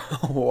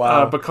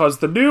 Wow! Because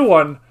the new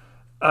one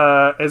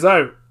is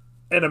out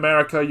in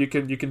America. You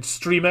can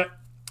stream it.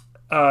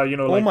 Oh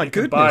my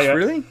goodness!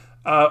 Really?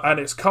 And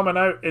it's coming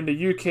out in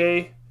the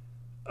UK.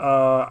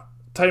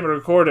 Time of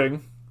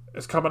recording,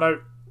 it's coming out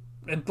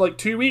in like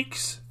 2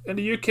 weeks. In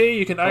the UK,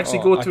 you can actually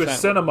go to a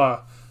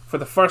cinema for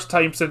the first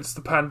time since the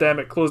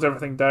pandemic closed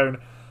everything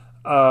down.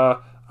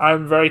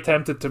 I'm very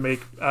tempted to make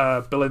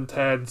Bill and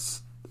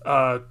Ted's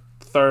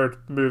third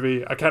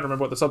movie. I can't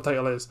remember what the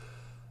subtitle is.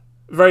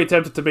 Very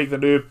tempted to make the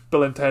new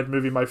Bill and Ted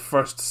movie my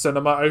first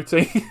cinema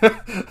outing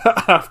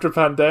after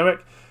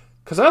pandemic.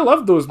 Because I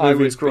loved those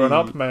movies growing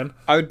up, man.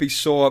 I would be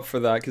so up for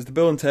that, because the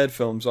Bill and Ted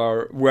films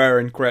were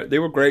incredible. They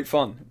were great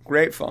fun.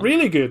 Great fun.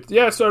 Really good.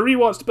 Yeah, so I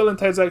rewatched Bill and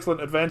Ted's Excellent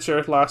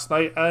Adventure last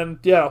night, and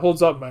yeah, it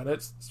holds up, man.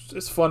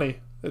 It's funny.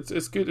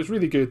 It's good. It's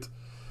really good.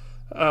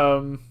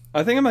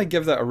 I think I might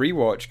give that a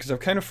rewatch, because I've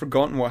kind of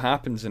forgotten what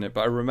happens in it,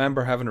 but I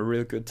remember having a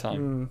real good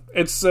time.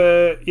 It's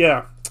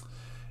yeah.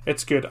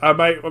 It's good. I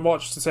might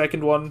watch the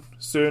second one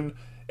soon.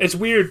 It's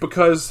weird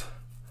because,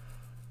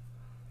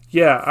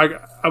 yeah,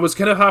 I was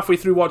kind of halfway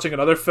through watching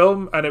another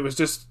film and it was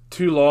just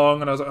too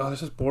long, and I was like, oh,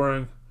 this is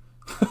boring.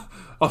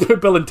 I'll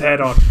put Bill and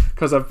Ted on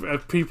because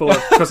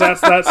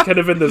that's kind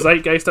of in the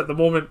zeitgeist at the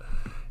moment,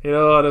 you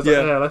know. And I was like,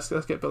 yeah, let's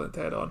get Bill and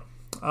Ted on.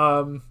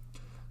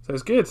 So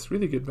it's good. It's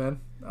really good, man.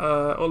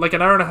 Like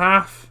an hour and a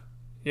half,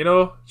 you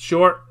know,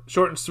 short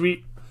and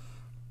sweet.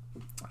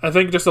 I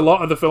think just a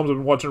lot of the films I've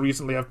been watching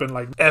recently have been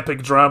like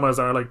epic dramas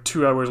that are like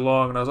 2 hours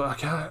long, and I was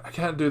like, I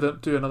can't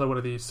do another one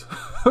of these.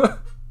 I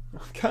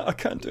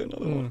can't do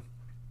another one.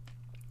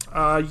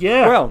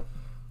 Yeah. Well,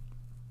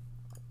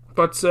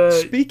 but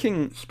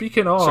speaking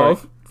of, sorry.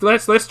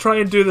 let's try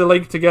and do the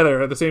link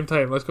together at the same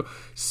time. Let's go.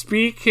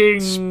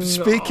 Speaking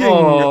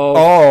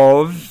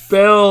of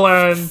Bill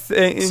and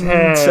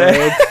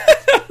Ted.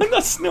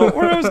 That's not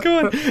where I was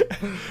going.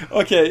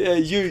 Okay,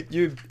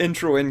 you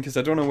intro in because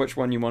I don't know which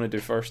one you want to do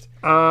first.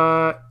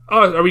 Are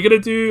we gonna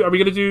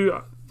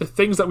do the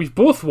things that we've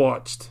both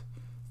watched,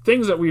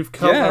 things that we've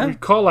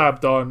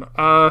collabed on?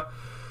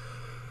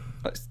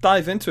 Let's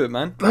dive into it,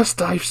 man. Let's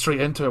dive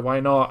straight into it. Why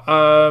not?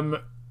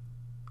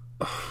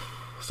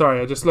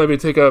 Sorry, let me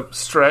take a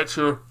stretch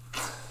here.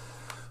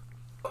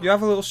 You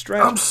have a little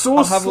stretch. I'm so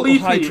I'll have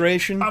sleepy. a little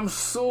hydration. I'm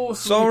so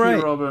sleepy, all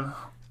right. Robin.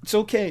 It's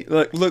okay.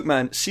 Look,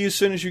 man. See, as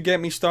soon as you get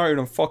me started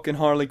on fucking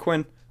Harley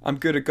Quinn, I'm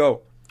good to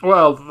go.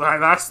 Well,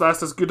 that's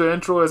as good an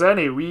intro as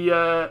any.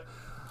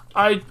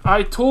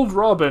 I told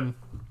Robin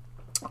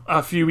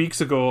a few weeks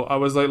ago. I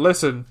was like,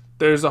 listen,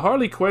 there's a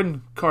Harley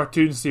Quinn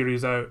cartoon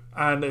series out,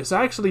 and it's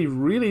actually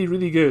really,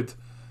 really good.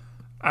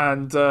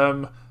 And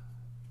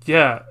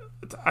yeah,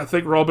 I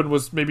think Robin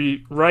was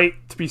maybe right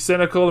to be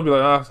cynical and be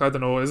like, I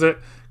don't know, is it?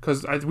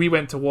 Because we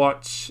went to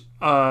watch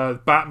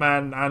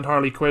Batman and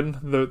Harley Quinn,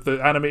 the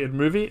animated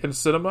movie, in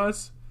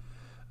cinemas,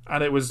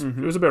 and it was a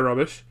bit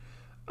rubbish.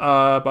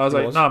 But I was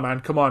like, nah, man,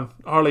 come on,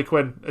 Harley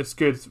Quinn, it's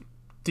good.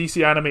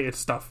 DC animated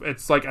stuff,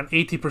 it's like an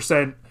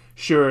 80%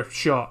 sure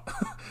shot.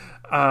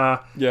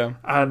 Yeah.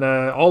 And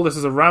all this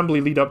is a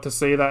rambly lead up to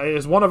say that it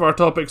is one of our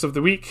topics of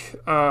the week.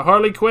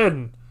 Harley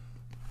Quinn.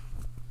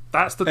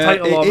 That's the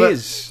title of it. It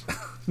is.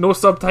 No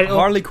subtitle.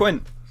 Harley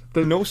Quinn.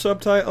 No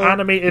subtitle.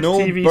 Animated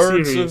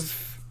TV series.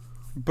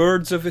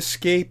 Birds of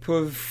Escape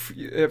of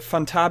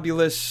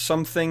Fantabulous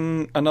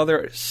something,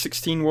 another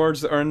 16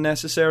 words that are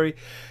unnecessary.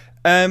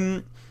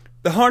 The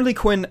Harley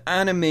Quinn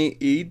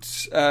animated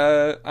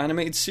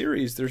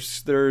series.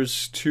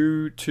 There's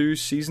two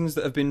seasons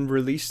that have been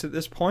released at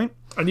this point.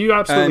 And you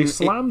absolutely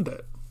slammed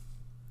it.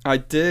 I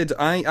did.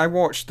 I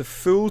watched the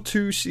full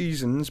 2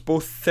 seasons,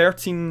 both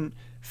 13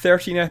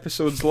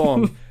 episodes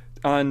long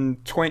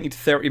and 20 to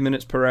 30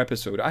 minutes per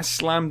episode. I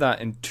slammed that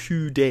in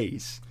 2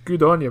 days.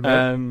 Good on you,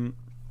 man.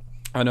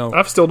 I know.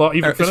 I've still not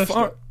even finished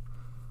it.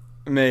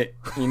 Mate,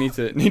 you need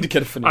to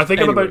get it finished. I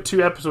think I'm about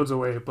 2 episodes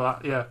away,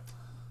 but yeah.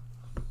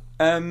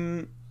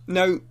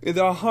 Now,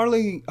 the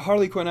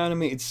Harley Quinn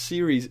animated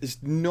series is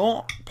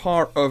not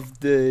part of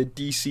the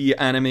DC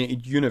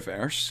animated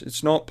universe.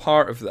 It's not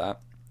part of that.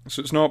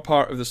 So it's not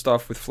part of the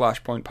stuff with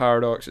Flashpoint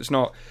Paradox. It's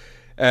not,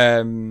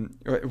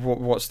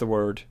 what's the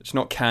word? It's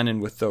not canon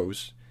with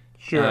those.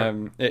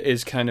 Sure. It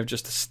is kind of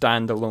just a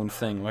standalone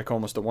thing, like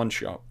almost a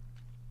one-shot.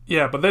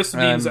 Yeah, but this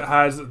means it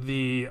has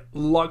the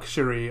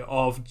luxury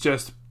of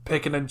just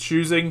picking and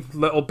choosing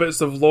little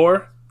bits of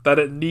lore that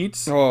it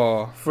needs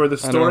for the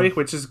story,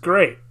 which is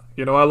great.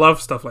 You know, I love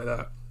stuff like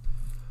that.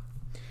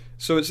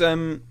 So it's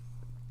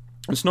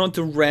not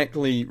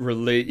directly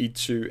related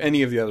to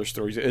any of the other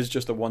stories. It is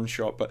just a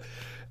one-shot, but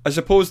I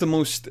suppose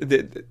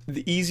the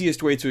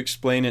easiest way to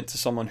explain it to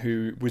someone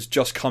who was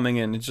just coming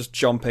in and just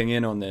jumping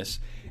in on this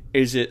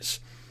is it's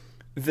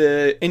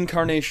the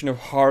incarnation of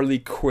Harley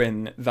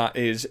Quinn that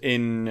is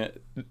in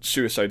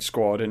Suicide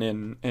Squad and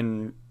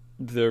in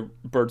the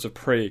Birds of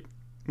Prey,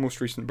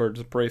 most recent Birds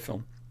of Prey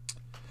film.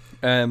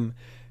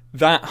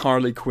 That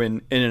Harley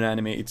Quinn in an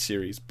animated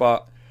series,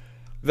 but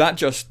that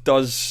just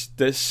does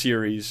this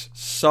series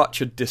such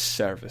a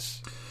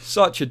disservice.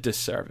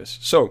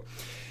 So,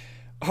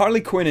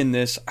 Harley Quinn in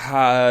this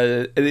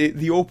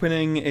the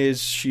opening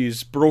is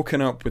she's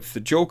broken up with the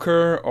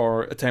Joker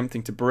or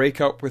attempting to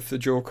break up with the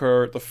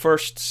Joker. The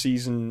first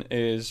season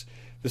is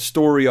the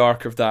story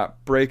arc of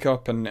that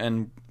breakup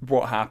and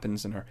what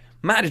happens in her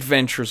mad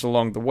adventures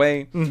along the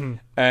way.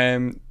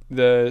 Mm-hmm.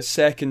 The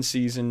second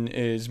season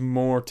is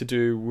more to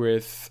do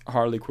with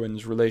Harley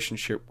Quinn's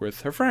relationship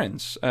with her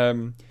friends.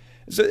 So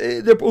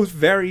they're both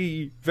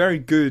very, very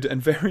good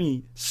and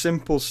very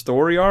simple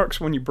story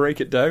arcs when you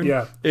break it down.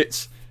 Yeah.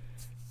 It's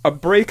a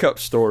breakup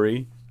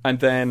story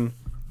and then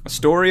a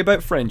story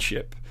about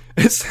friendship.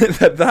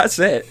 That's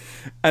it.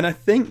 And I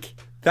think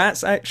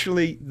that's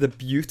actually the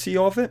beauty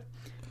of it,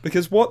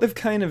 because what they've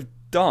kind of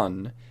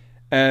done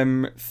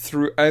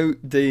throughout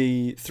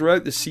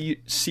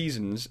the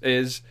seasons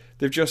is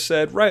they've just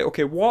said, right,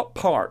 okay, what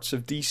parts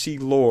of DC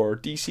lore,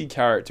 DC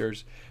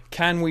characters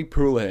can we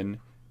pull in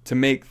to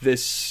make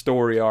this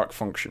story arc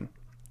function?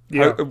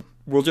 Yeah.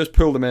 We'll just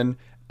pull them in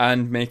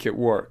and make it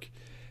work.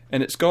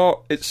 and it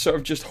sort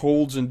of just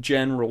holds in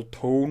general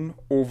tone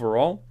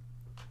overall,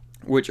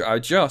 which I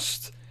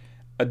just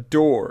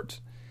adored.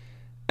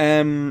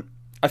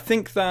 I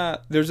think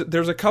that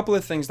there's a couple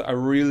of things that I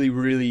really,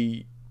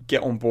 really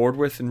get on board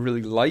with and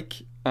really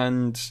like,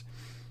 and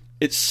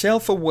it's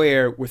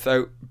self-aware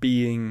without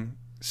being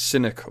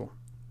cynical.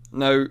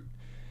 Now,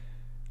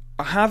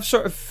 I have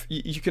sort of,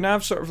 you can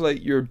have sort of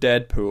like your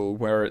Deadpool,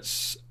 where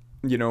it's,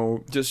 you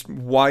know, just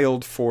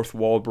wild fourth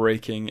wall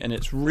breaking, and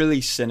it's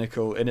really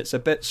cynical, and it's a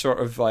bit sort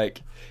of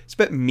like, it's a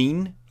bit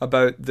mean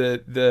about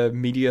the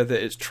media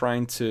that it's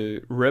trying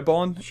to rib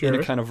on in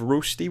a kind of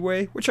roasty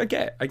way, which I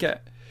get.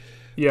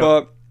 Yeah.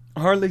 But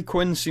Harley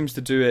Quinn seems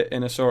to do it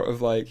in a sort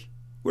of like,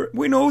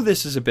 we know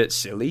this is a bit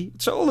silly.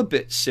 It's all a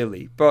bit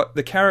silly, but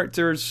the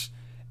characters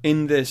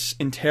in this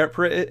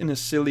interpret it in a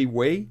silly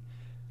way,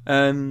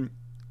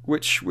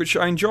 which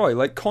I enjoy.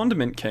 Like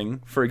Condiment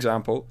King, for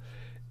example,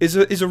 is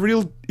a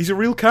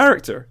real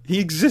character. He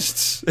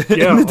exists.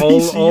 Yeah, in the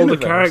DC all universe.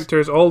 the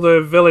characters, all the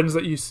villains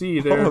that you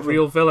see, they're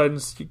real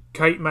villains.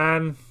 Kite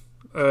Man,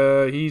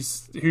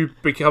 who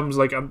becomes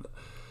like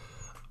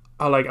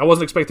I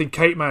wasn't expecting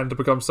Kite Man to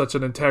become such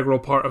an integral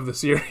part of the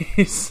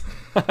series.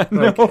 Like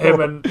him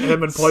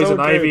and Poison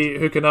Ivy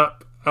hooking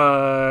up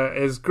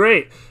is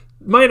great.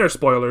 Minor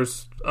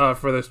spoilers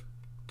for this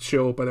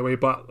show, by the way,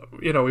 but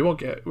you know we won't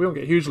get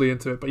hugely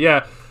into it. But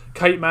yeah,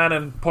 Kite Man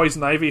and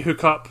Poison Ivy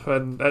hook up,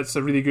 and that's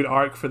a really good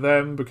arc for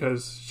them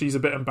because she's a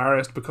bit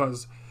embarrassed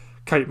because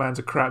Kite Man's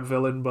a crap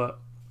villain, but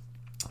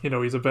you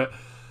know he's a bit.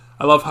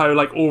 I love how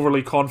like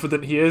overly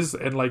confident he is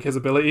in like his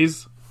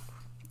abilities,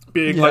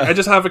 being like, I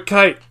just have a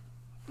kite.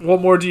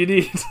 What more do you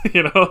need?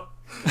 You know?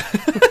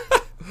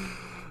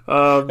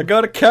 I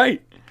got a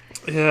kite.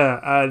 Yeah,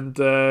 and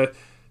the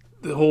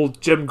whole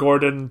Jim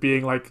Gordon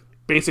being like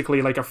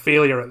basically like a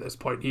failure at this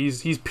point.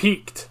 He's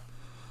peaked.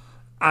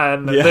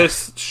 And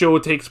this show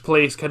takes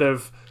place kind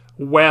of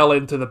well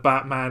into the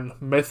Batman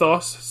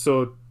mythos.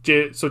 So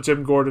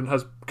Jim Gordon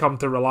has come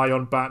to rely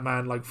on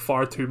Batman like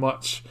far too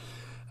much,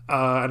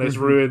 and has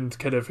ruined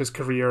kind of his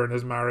career and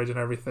his marriage and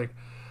everything.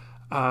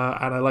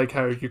 And I like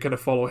how you kind of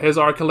follow his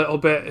arc a little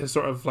bit. It's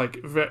sort of like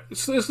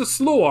it's a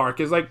slow arc.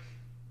 It's like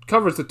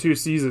covers the 2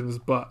 seasons,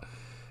 but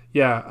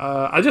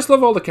yeah, I just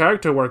love all the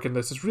character work in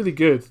this. It's really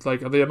good. Like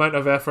the amount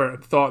of effort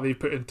and thought they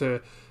put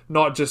into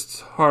not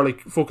just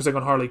focusing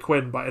on Harley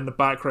Quinn, but in the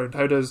background.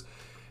 How does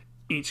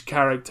each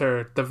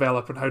character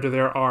develop, and how do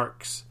their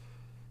arcs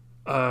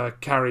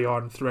carry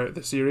on throughout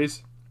the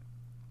series?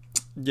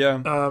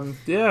 Yeah.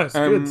 It's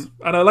good.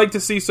 And I like to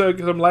see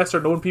some lesser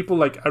known people.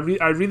 Like I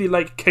really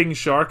like King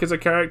Shark as a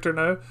character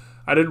now.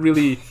 I didn't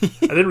really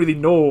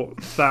know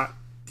that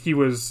he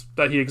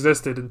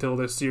existed until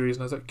this series,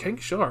 and I was like, King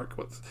Shark?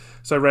 What?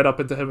 So I read up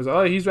into him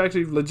as, he's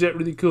actually legit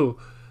really cool.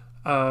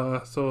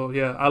 So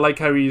yeah, I like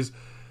how he's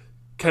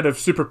kind of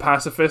super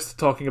pacifist,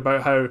 talking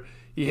about how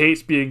he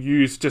hates being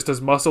used just as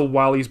muscle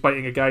while he's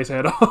biting a guy's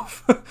head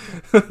off.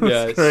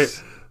 It's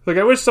great. Like,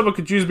 I wish someone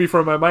could use me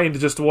for my mind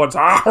just once.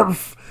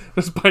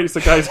 Just bites the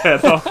guy's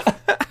head off.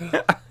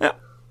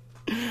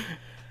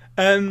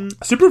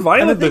 Super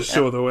violent, this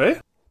show, though, eh?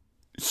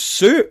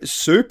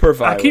 Super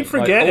violent. I keep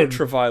forgetting. Like,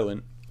 ultra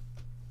violent.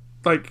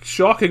 Like,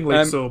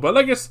 shockingly so. But,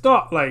 like, it's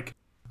not, like...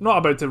 I'm not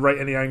about to write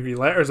any angry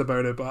letters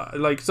about it, but,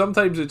 like,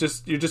 sometimes you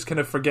just kind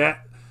of forget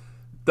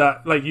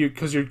that, like,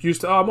 because you're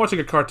used to, I'm watching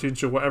a cartoon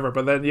show, whatever,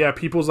 but then, yeah,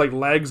 people's, like,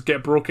 legs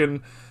get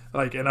broken,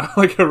 like, in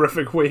like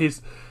horrific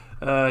ways.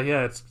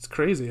 It's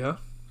crazy, huh?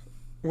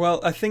 Well,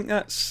 I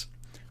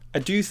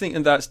do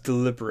think that's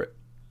deliberate.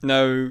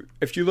 Now,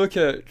 if you look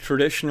at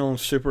traditional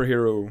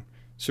superhero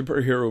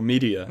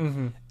media,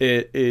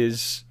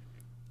 it's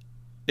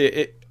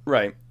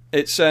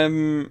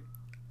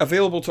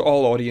available to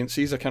all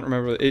audiences. I can't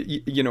remember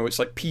it's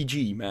like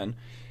PG, man.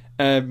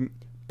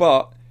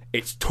 But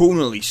it's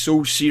tonally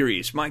so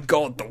serious. My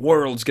God, the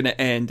world's gonna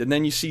end. And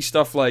then you see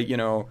stuff like,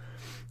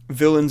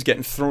 villains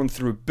getting thrown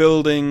through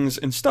buildings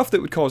and stuff that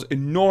would cause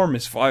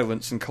enormous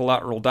violence and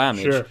collateral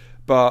damage. Sure.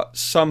 But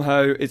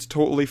somehow it's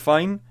totally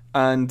fine,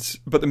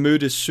 but the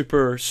mood is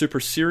super, super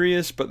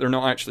serious, but they're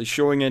not actually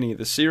showing any of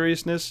the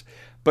seriousness.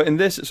 But in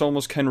this, it's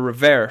almost kind of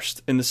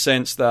reversed in the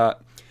sense that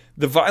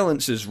the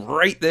violence is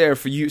right there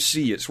for you to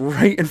see. It's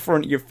right in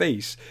front of your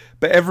face.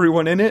 But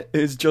everyone in it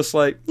is just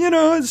like,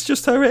 it's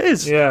just how it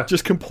is. Yeah.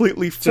 Just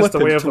completely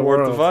flippant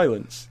toward the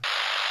violence.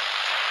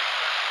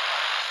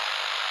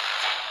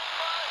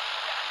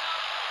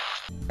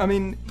 I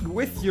mean,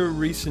 with your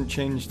recent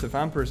change to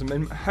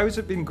vampirism, how's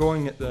it been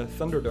going at the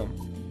Thunderdome?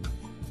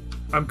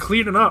 I'm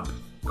cleaning up,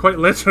 quite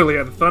literally,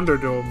 at the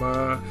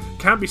Thunderdome.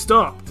 Can't be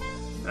stopped.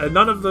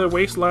 None of the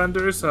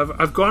Wastelanders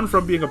I've gone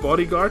from being a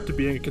bodyguard to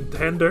being a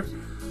contender.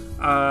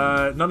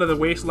 None of the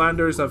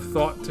Wastelanders have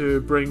thought to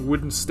bring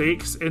wooden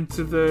stakes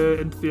into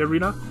the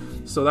arena,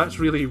 so that's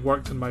really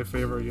worked in my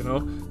favor.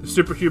 The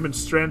superhuman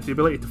strength, the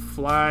ability to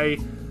fly,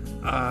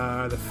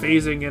 the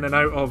phasing in and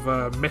out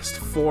of mist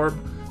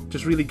form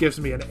just really gives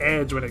me an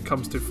edge when it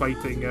comes to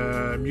fighting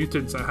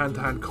mutants at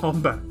hand-to-hand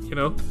combat.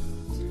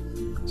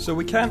 So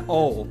we can't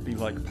all be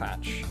like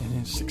Patch in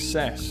his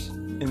success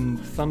in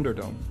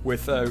Thunderdome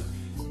without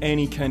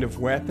any kind of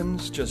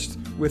weapons, just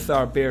with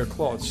our bare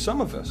claws.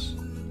 Some of us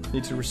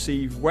need to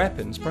receive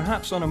weapons,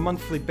 perhaps on a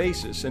monthly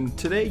basis, and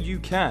today you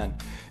can.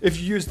 If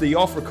you use the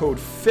offer code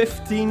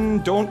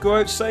 15 Don't Go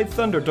Outside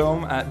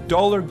Thunderdome at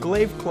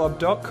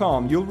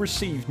 $glaveclub.com, you'll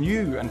receive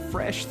new and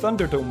fresh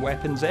Thunderdome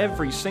weapons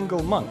every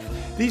single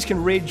month. These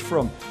can range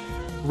from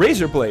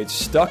razor blades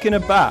stuck in a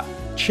bat,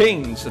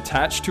 chains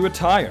attached to a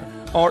tire,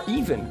 or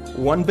even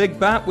one big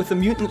bat with a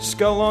mutant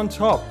skull on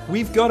top.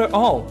 We've got it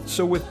all,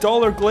 so with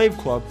Dollar Glaive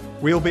Club,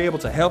 we'll be able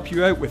to help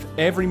you out with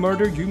every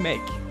murder you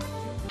make.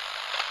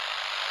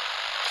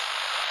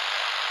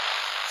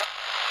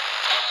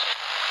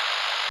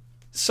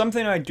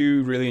 Something I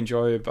do really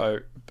enjoy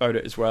about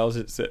it as well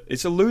is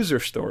it's a loser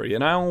story,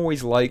 and I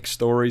always like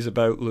stories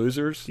about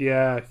losers.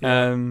 Yeah.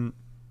 And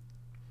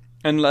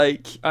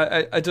like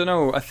I don't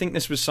know, I think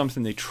this was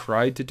something they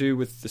tried to do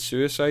with the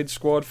Suicide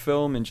Squad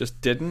film and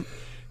just didn't,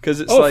 because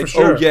it's like,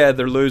 sure. Oh yeah,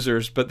 they're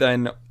losers, but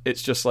then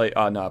it's just like,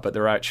 no, but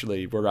we're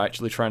actually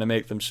trying to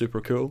make them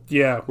super cool.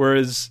 Yeah.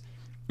 Whereas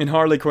in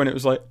Harley Quinn, it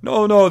was like,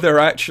 no, they're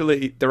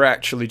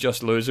actually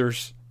just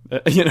losers.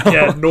 You know?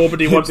 Yeah.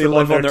 Nobody wants They them on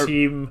live their on their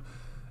team.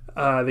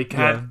 They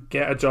can't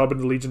get a job in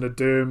the Legion of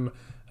Doom,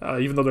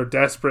 even though they're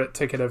desperate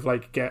to kind of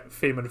like get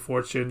fame and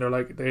fortune. They're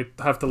like, they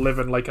have to live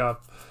in like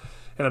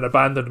in an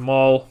abandoned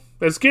mall.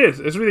 It's good.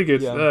 It's really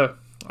good. Yeah.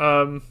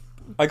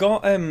 I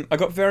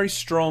got very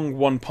strong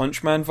One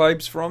Punch Man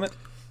vibes from it.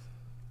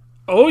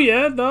 Oh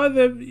yeah, no,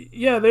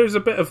 there's a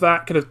bit of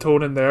that kind of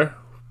tone in there.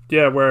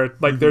 Yeah, where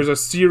like there's a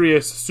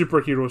serious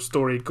superhero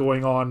story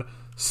going on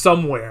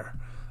somewhere.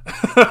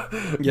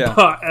 Yeah.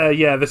 But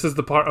this is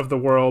the part of the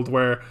world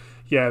where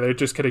they're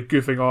just kind of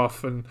goofing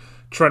off and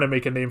trying to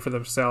make a name for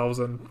themselves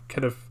and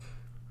kind of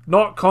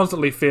not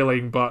constantly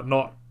failing, but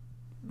not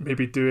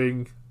maybe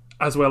doing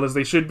as well as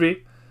they should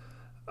be.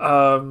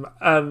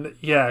 And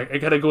yeah,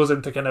 it kind of goes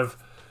into kind of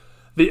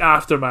the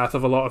aftermath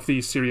of a lot of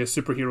these serious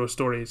superhero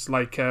stories,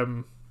 like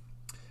is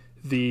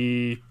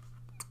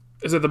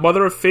it the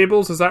Mother of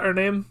Fables? Is that her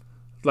name?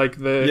 Like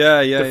the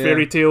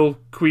fairy tale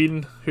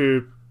queen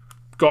who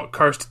got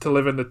cursed to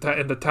live in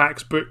the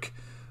tax book,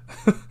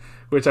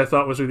 which I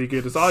thought was really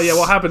good. It's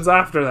what happens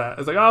after that?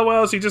 It's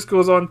like, she just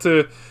goes on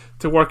to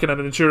work in an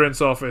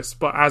insurance office,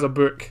 but as a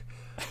book,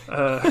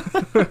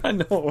 I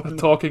know, a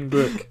talking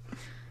book.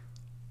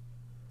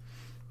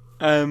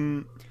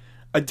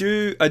 I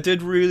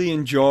did really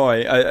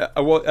enjoy.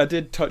 I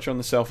did touch on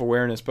the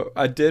self-awareness, but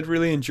I did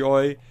really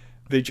enjoy.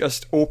 They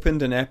just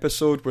opened an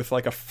episode with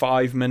like a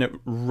 5-minute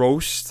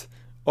roast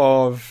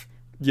of,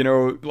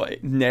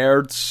 like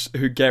nerds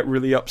who get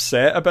really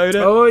upset about it.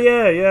 Oh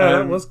yeah,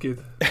 that was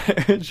good.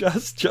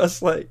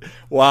 just like,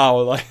 wow,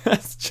 like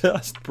that's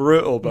just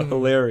brutal but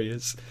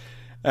hilarious.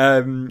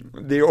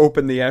 They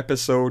opened the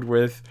episode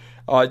with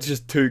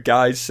just two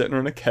guys sitting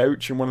on a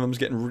couch, and one of them's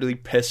getting really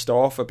pissed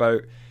off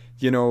about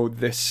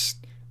this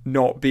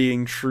not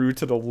being true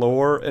to the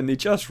lore, and they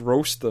just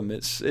roast them.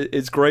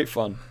 It's great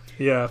fun.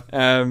 Yeah.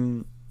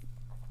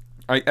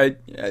 I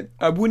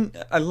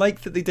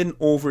like that they didn't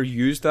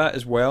overuse that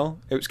as well.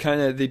 It was kind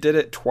of, they did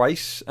it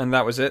twice and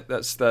that was it.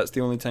 That's the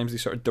only times they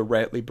sort of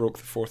directly broke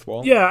the fourth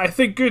wall. Yeah, I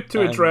think good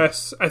to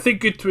address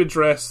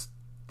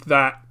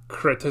that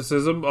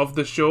criticism of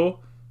the show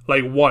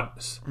like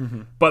once.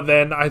 Mm-hmm. But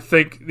then I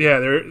think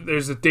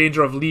there's a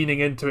danger of leaning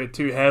into it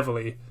too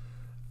heavily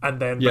and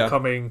then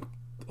becoming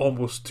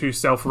almost too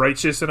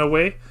self-righteous in a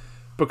way,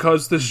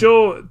 because the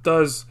show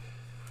does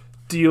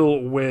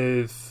deal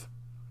with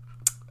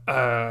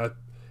the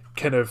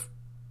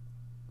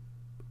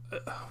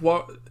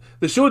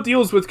show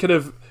deals with kind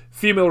of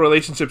female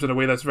relationships in a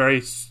way that's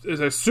very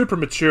super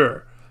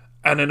mature,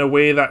 and in a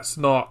way that's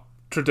not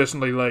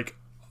traditionally like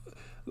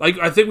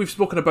I think we've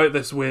spoken about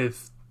this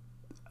with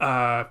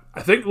I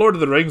think Lord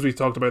of the Rings. We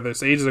talked about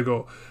this ages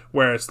ago,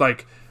 where it's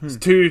like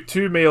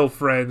two male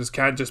friends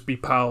can't just be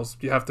pals.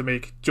 You have to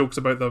make jokes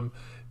about them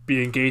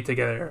being gay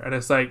together, and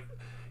it's like,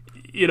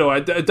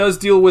 it does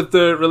deal with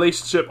the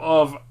relationship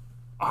of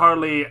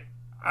Harley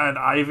and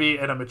Ivy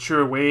in a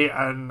mature way,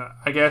 and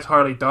I guess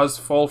Harley does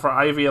fall for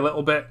Ivy a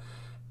little bit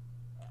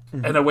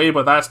in a way,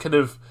 but that's kind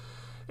of,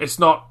 it's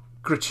not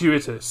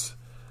gratuitous,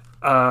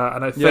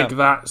 and I think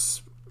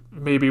that's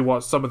maybe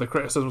what some of the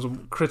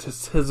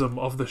criticism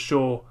of the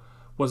show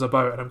was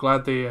about, and I'm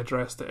glad they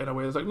addressed it in a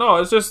way. It's like,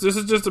 no, this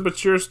is just a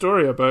mature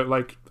story about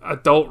like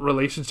adult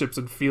relationships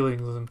and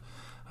feelings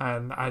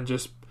and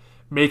just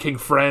making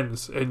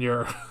friends in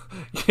your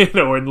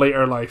in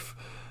later life.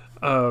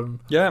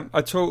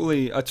 I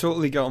totally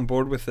get on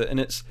board with it,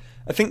 and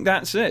I think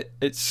that's it.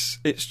 It's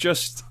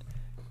just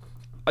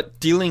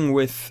dealing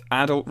with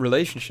adult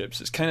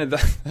relationships. It's kind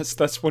of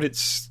that's what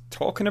it's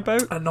talking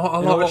about. And not a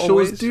lot of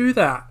shows do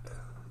that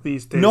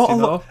these days. Not a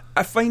lot.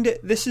 I find it.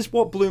 This is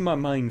what blew my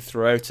mind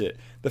throughout it.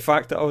 The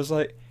fact that I was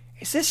like,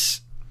 is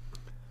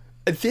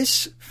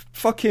this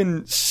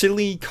fucking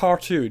silly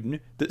cartoon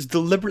that's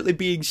deliberately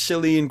being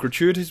silly and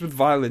gratuitous with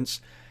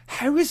violence?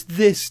 How is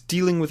this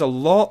dealing with a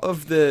lot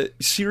of the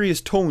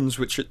serious tones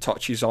which it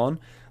touches on,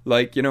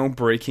 like, you know,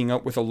 breaking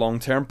up with a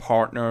long-term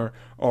partner,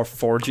 or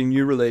forging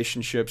new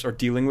relationships, or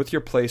dealing with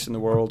your place in the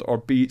world,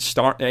 or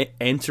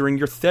entering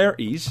your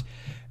 30s.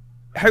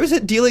 How is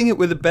it dealing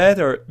with it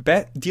better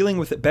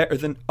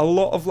than a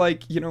lot of,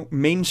 like, you know,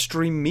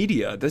 mainstream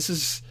media? This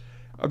is,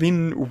 I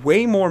mean,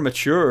 way more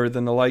mature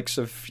than the likes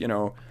of, you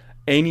know,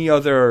 any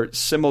other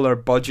similar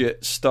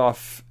budget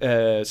stuff,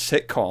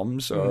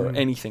 sitcoms or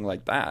anything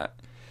like that.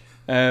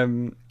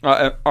 I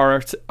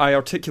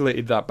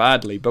articulated that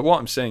badly, but what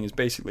I'm saying is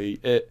basically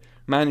it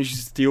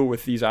manages to deal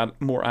with these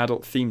more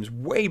adult themes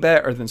way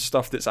better than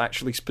stuff that's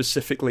actually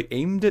specifically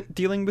aimed at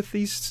dealing with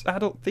these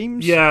adult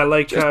themes. Yeah,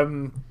 like,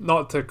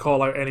 not to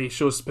call out any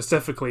shows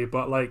specifically,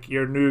 but like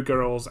your New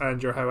Girls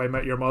and your How I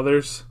Met Your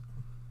Mothers,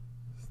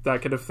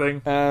 that kind of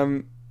thing.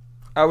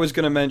 I was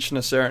going to mention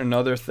a certain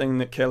other thing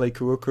that Kelly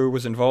Kuoku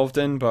was involved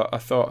in, but I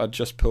thought I'd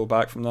just pull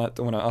back from that.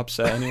 Don't want to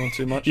upset anyone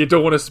too much. You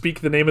don't want to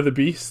speak the name of the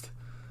beast?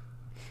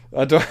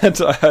 I don't want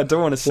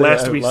to say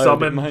lest it we out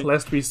summon, loud.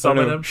 lest we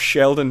summon him.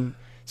 Sheldon,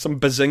 some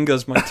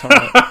Bazingas might turn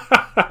up.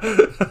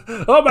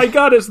 Oh my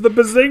god, it's the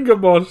Bazinga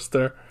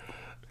monster.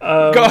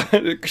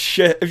 God,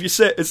 shit! If you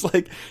say it's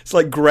like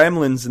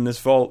gremlins in this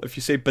vault. If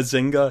you say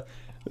Bazinga,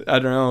 I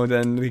don't know,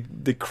 then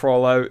they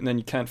crawl out and then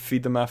you can't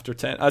feed them after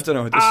 10. I don't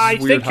know. This I is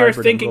weird think you're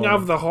hybrid thinking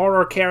involved. of the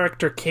horror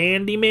character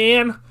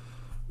Candyman,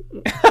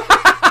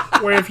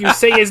 where if you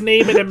say his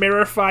name in a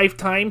mirror 5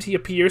 times, he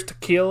appears to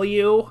kill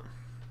you.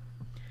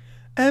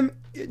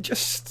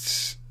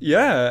 That's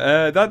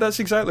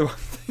exactly what I'm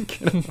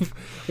thinking of.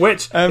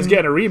 Which is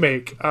getting a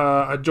remake,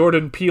 a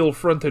Jordan Peele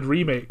fronted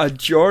remake. A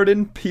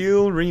Jordan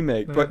Peele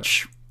remake, but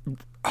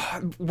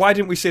why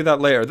didn't we say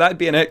that later? That'd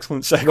be an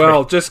excellent segue.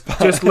 Well, just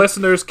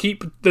listeners,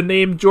 keep the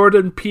name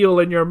Jordan Peele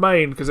in your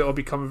mind, because it'll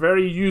become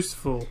very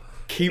useful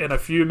in a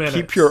few minutes.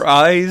 Keep your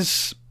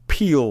eyes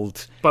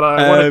peeled. But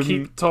I want to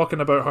keep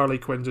talking about Harley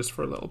Quinn just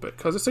for a little bit,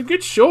 because it's a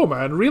good show,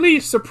 man. Really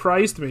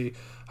surprised me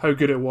how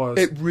good it was.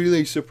 It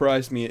really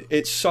surprised me.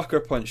 It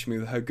sucker punched me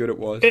with how good it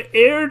was. It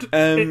aired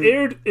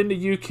in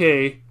the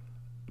UK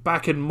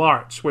back in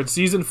March when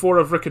season 4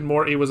 of Rick and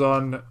Morty was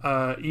on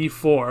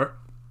E4.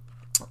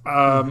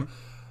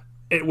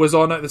 It was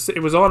on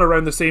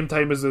around the same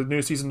time as the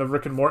new season of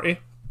Rick and Morty.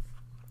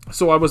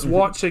 So I was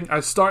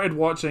I started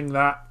watching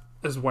that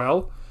as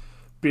well,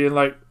 being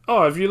like,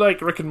 oh, if you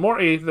like Rick and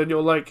Morty, then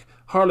you'll like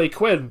Harley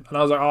Quinn. And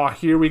I was like, oh,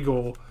 here we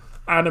go.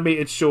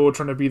 Animated show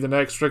trying to be the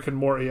next Rick and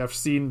Morty. I've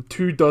seen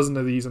 24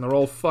 of these and they're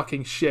all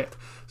fucking shit.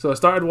 So I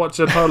started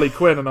watching Harley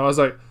Quinn and I was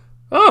like,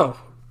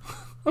 oh,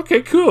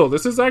 okay, cool.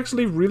 This is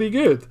actually really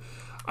good.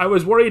 I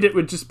was worried it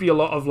would just be a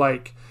lot of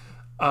like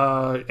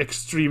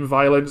extreme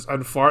violence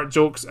and fart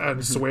jokes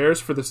and swears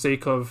for the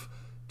sake of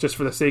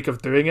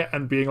doing it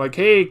and being like,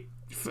 hey,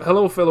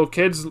 hello fellow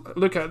kids,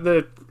 look at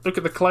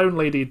the clown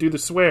lady do the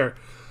swear.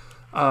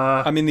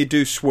 I mean, they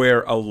do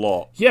swear a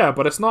lot. Yeah,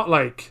 but it's not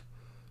like.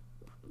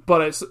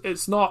 But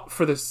it's not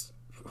for this.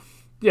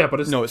 Yeah,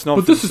 but it's no, it's not.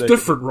 But this is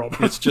different, Rob.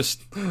 It's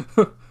just.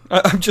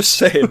 I'm just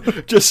saying.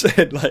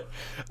 Like,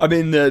 I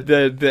mean,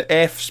 the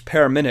Fs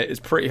per minute is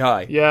pretty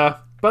high. Yeah,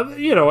 but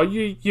you know,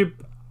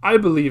 I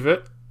believe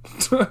it.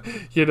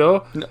 You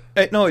know.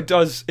 No, it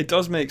does. It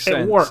does make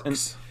sense. It works.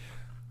 And,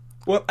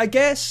 well, I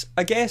guess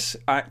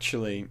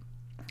actually,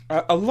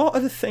 a lot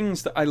of the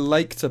things that I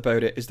liked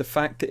about it is the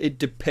fact that it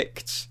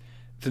depicts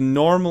the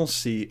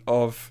normalcy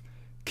of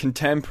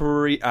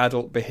contemporary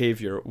adult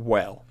behavior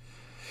well.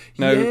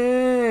 Now,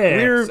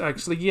 we're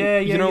actually,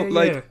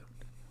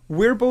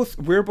 we're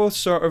both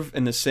sort of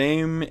in the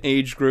same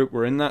age group.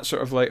 We're in that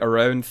sort of like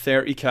around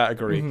 30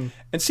 category,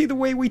 and see the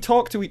way we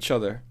talk to each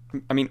other.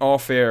 I mean,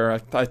 off air,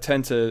 I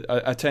tend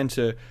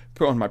to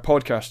put on my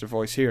podcaster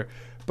voice here,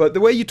 but the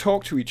way you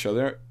talk to each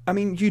other, I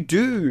mean, you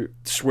do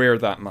swear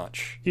that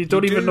much. You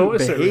don't even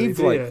notice it. Behave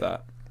like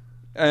that.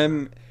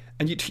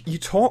 And you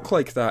talk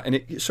like that, and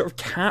it sort of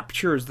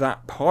captures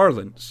that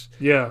parlance.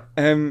 Yeah.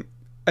 And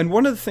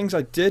one of the things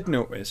I did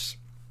notice,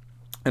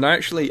 and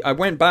I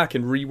went back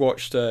and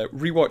rewatched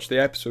the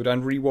episode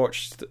and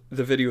rewatched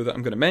the video that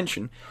I'm going to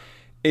mention,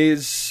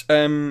 is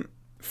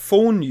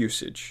phone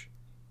usage.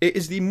 It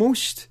is the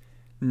most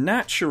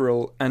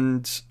natural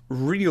and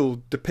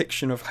real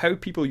depiction of how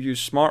people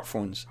use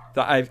smartphones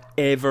that I've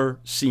ever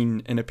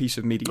seen in a piece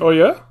of media. Oh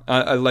yeah?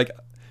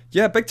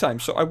 Yeah, big time.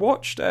 So I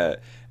watched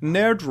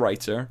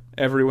Nerdwriter,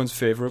 everyone's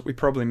favourite. We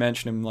probably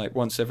mention him like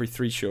once every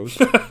 3 shows.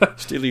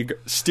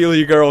 Steal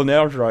your girl,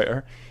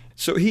 Nerdwriter.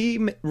 So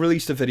he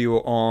released a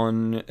video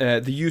on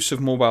the use of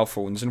mobile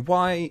phones and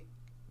why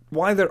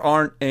there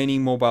aren't any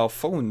mobile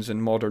phones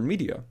in modern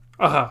media.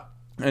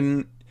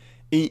 And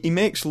he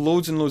makes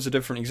loads and loads of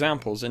different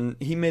examples. And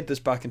he made this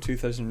back in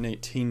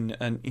 2018.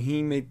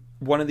 And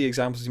one of the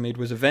examples he made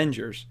was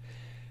Avengers.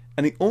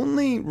 And the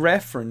only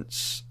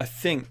reference, I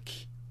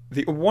think,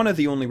 one of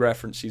the only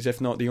references,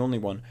 if not the only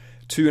one,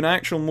 to an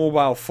actual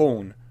mobile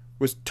phone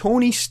was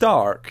Tony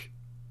Stark,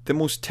 the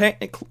most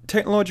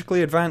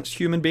technologically advanced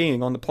human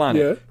being on the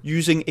planet,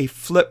 using a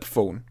flip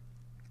phone.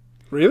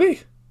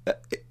 Really?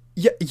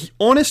 Yeah,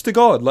 honest to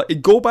God,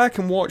 like, go back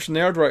and watch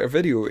Nerdwriter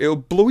video. It'll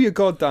blow your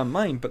goddamn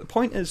mind. But the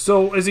point is...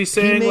 So, is he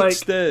saying, like,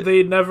 the...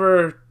 they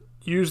never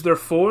use their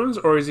phones,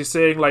 or is he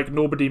saying, like,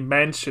 nobody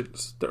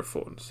mentions their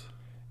phones?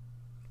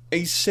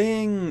 He's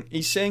saying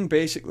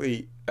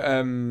basically,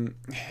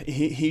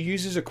 he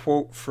uses a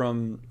quote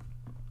from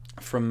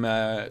some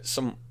a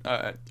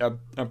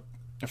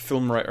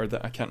film writer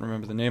that I can't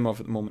remember the name of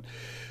at the moment,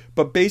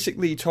 but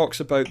basically he talks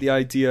about the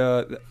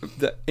idea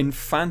that in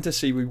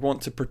fantasy we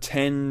want to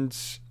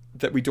pretend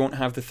that we don't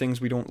have the things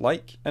we don't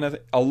like, and I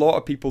think a lot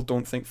of people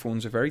don't think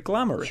phones are very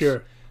glamorous.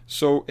 Sure.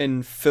 So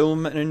in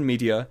film and in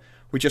media,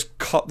 we just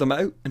cut them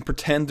out and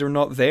pretend they're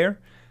not there.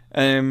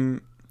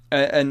 And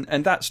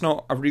that's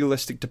not a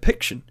realistic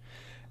depiction.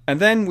 And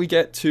then we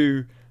get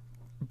to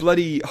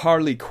bloody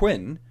Harley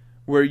Quinn,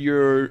 where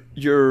you've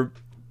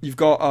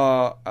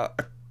got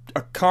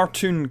a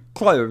cartoon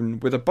clown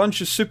with a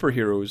bunch of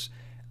superheroes,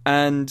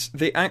 and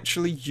they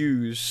actually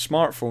use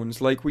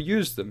smartphones like we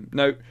use them.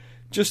 Now,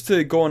 just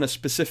to go on a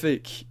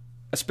specific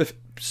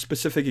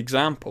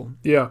example.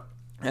 Yeah.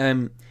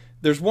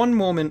 There's one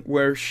moment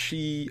where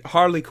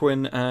Harley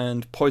Quinn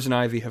and Poison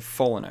Ivy have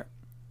fallen out,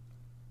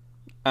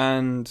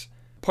 and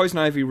Poison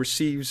Ivy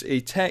receives a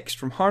text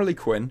from Harley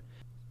Quinn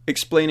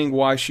explaining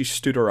why she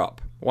stood her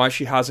up, why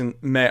she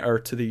hasn't met her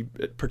to the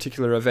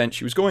particular event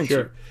she was going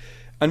to.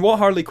 And what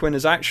Harley Quinn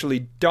has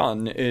actually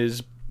done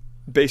is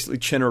basically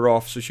chin her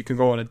off so she can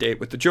go on a date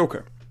with the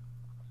Joker.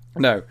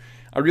 Now,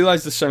 I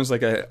realise this sounds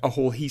like a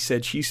whole he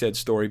said, she said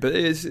story, but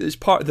it is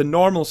part of the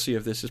normalcy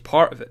of this, is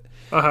part of it.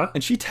 Uh-huh.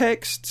 And she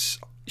texts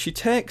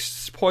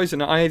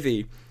Poison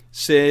Ivy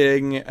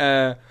saying,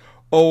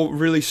 oh,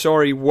 really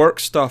sorry, work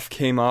stuff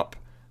came up,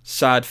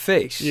 sad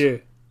face. Yeah.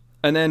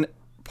 And then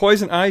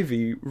Poison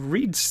Ivy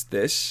reads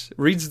this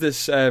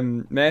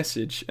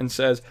message and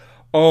says,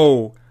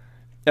 oh,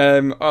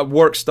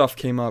 work stuff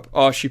came up.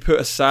 Oh, she put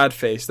a sad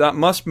face. That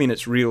must mean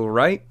it's real,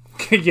 right?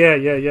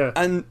 Yeah.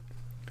 And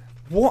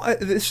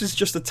this is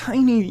just a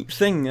tiny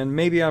thing, and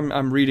maybe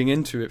I'm reading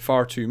into it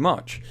far too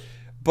much.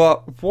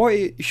 But what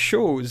it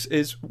shows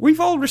is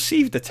we've all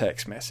received a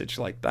text message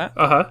like that.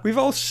 Uh-huh. We've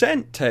all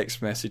sent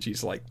text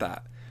messages like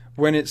that.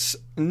 When it's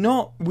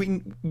not,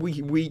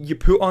 you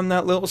put on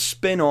that little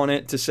spin on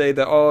it to say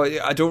that, oh,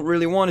 I don't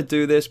really want to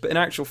do this, but in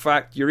actual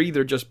fact, you're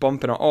either just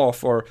bumping it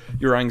off or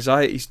your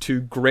anxiety's too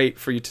great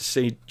for you to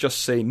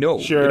say no.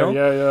 Sure, you know?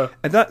 yeah.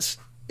 And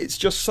it's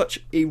just such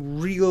a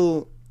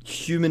real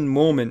human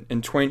moment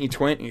in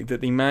 2020 that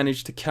they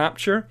managed to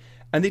capture,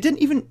 and they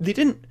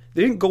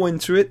didn't go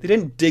into it, they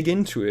didn't dig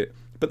into it,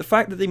 but the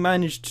fact that they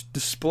managed to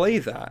display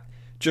that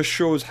just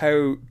shows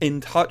how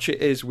in touch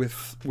it is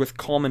with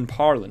common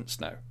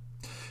parlance now.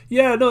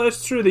 Yeah, no,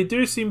 that's true. They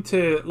do seem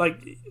to,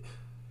 like...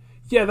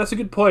 Yeah, that's a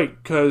good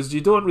point, because you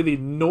don't really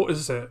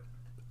notice it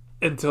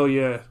until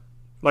you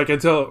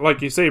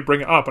say,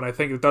 bring it up, and I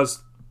think it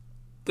does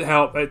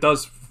help. It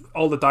does,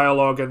 all the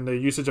dialogue and the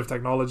usage of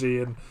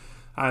technology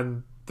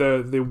and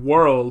the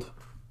world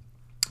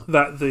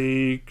that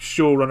the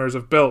showrunners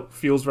have built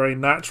feels very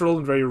natural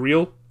and very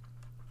real,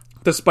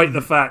 despite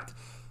the fact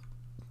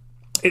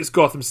it's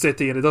Gotham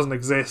City and it doesn't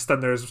exist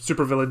and there's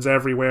supervillains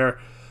everywhere.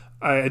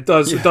 It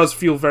does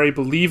feel very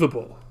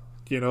believable,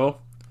 you know,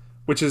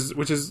 which is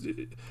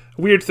a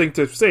weird thing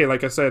to say.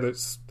 Like I said,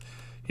 it's,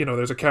 you know,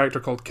 there's a character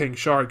called King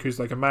Shark who's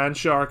like a man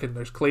shark, and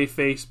there's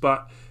Clayface,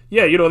 but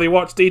yeah, you know, they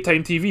watch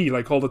daytime TV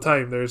like all the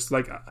time. There's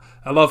like,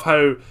 I love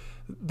how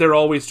they're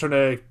always trying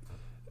to,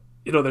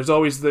 you know, there's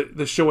always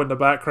the show in the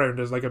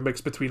background is like a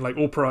mix between like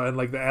Oprah and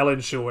like the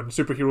Ellen show, and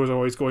superheroes are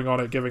always going on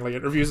it giving like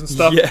interviews and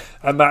stuff. Yeah.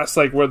 And that's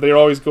like where they're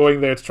always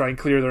going there to try and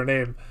clear their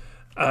name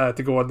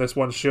to go on this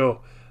one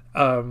show.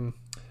 And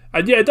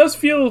yeah, it does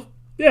feel,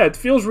 it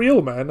feels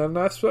real, man, and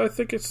that's what I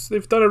think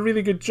they've done a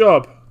really good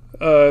job,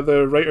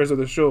 the writers of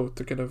the show,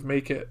 to kind of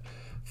make it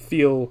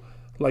feel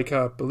like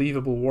a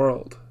believable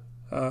world,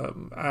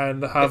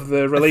 and have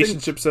the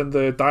relationships and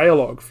the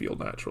dialogue feel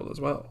natural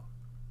as well.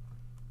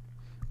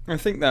 I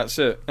think that's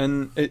it,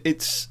 and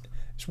it's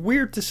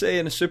weird to say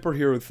in a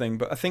superhero thing,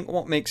 but I think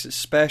what makes it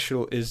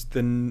special is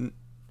the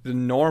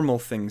normal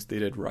things they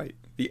did right,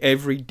 the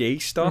everyday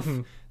stuff.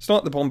 Mm-hmm. It's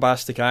not the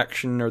bombastic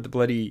action or the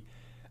bloody.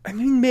 I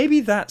mean,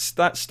 maybe that's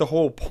the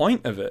whole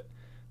point of it.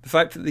 The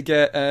fact that they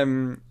get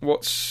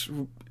what's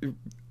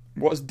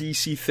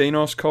DC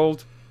Thanos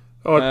called?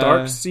 Oh,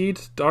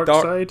 Darkseid.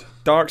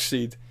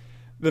 Darkseid.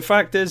 The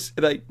fact is,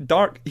 like,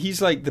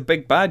 he's like the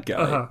big bad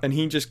guy, and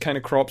he just kind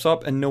of crops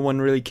up, and no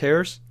one really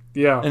cares.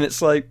 Yeah, and it's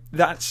like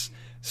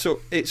so.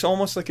 It's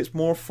almost like it's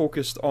more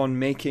focused on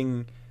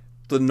making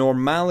the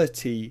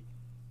normality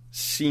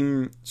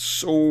seem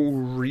so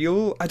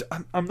real.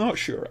 I'm not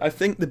sure. I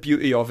think the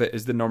beauty of it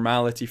is the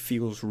normality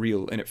feels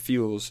real and it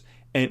feels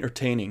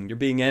entertaining. You're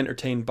being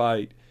entertained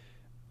by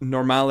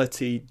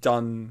normality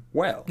done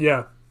well.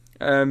 Yeah.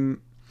 But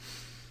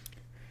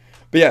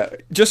yeah,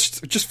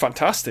 just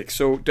fantastic.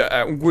 So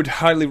I would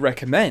highly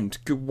recommend.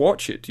 Go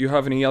watch it. Do you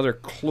have any other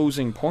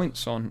closing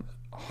points on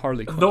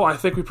Harley Quinn? No, I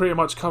think we pretty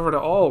much covered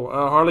it all.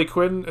 Harley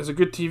Quinn is a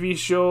good TV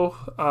show.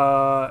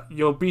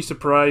 You'll be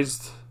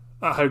surprised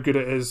at how good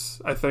it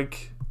is, I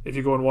think, if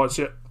you go and watch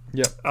it.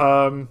 Yeah.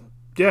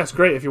 Yeah, it's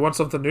great. If you want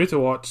something new to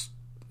watch,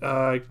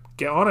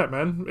 get on it,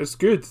 man. It's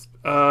good.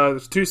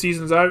 There's 2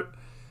 seasons out.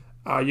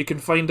 You can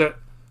find it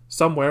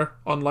somewhere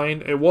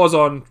online. It was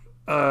on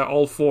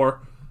all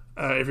 4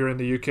 if you're in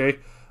the UK,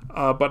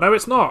 but now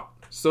it's not.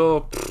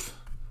 So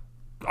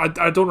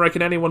I don't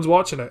reckon anyone's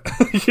watching it.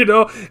 You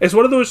know, it's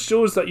one of those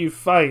shows that you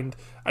find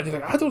and you're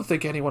like, I don't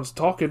think anyone's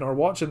talking or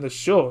watching this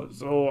show.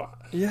 So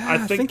Yeah, I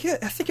think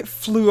it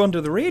flew under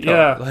the radar.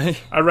 yeah,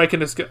 Like, I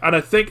reckon it's good. And I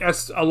think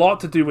it's a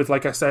lot to do with,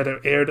 like I said, it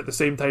aired at the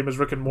same time as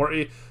Rick and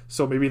Morty,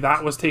 so maybe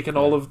that was taking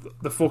all of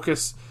the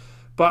focus.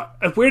 But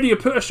where do you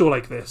put a show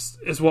like this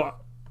is what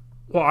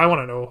I want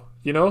to know.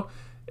 You know,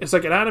 it's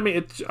like an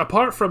animated,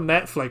 apart from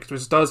Netflix,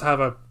 which does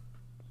have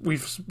we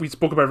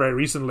spoke about very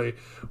recently,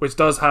 which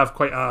does have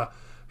quite a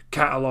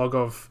catalogue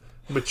of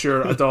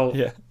mature adult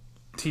yeah.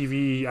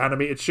 TV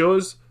animated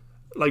shows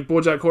like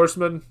BoJack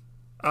Horseman.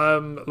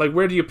 Like,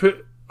 where do you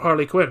put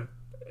Harley Quinn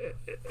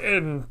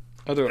in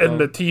I don't know.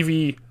 the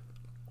TV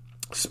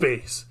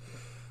space?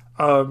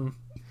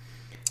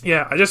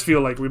 Yeah, I just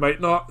feel like we might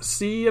not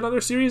see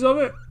another series of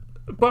it,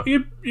 but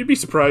you'd be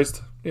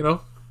surprised, you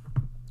know.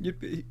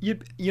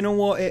 You know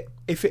what?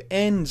 If it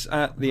ends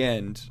at the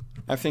end,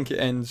 I think it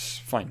ends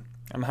fine.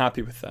 I'm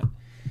happy with that.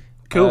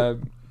 Cool.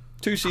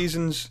 2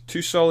 seasons,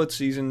 2 solid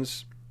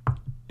seasons.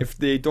 If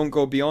they don't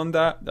go beyond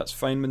that, that's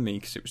fine with me,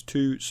 because it was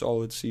 2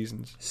 solid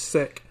seasons.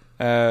 Sick.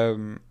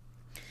 Yeah,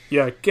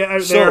 Get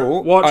out there,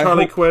 watch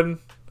Harley hope- Quinn.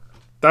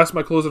 That's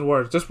my closing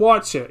words. Just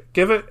watch it.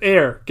 Give it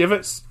air. Give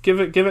it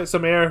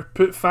some air.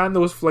 Fan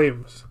those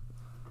flames.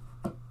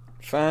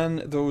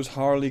 Fan those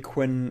Harley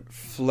Quinn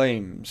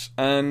flames,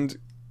 and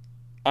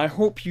I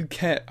hope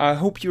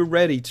you're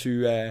ready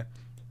to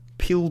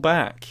peel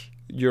back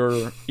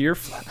your ear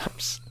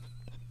flaps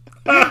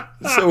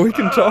so we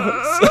can talk.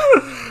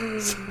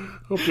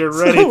 Hope you're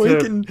ready so to.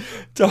 we can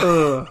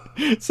talk.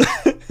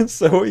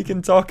 So we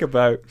can talk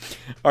about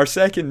our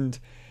second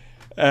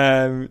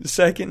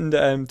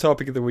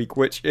topic of the week,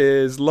 which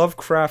is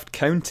Lovecraft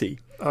County.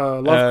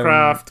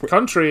 Lovecraft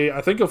Country,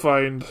 I think you'll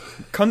find.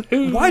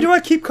 Why do I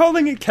keep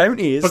calling it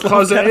county? It's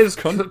Because Lovecraft it is.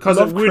 Coun- Because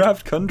it would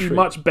Lovecraft Country. be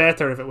much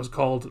better if it was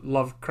called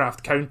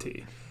Lovecraft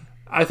County.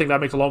 I think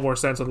that makes a lot more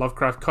sense than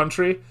Lovecraft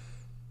Country.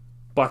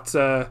 But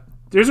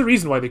there's a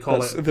reason why they call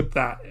That's it the-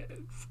 that.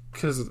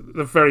 Because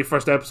the very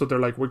first episode, they're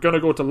like, we're going to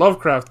go to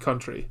Lovecraft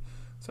Country.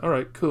 So,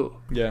 alright, cool.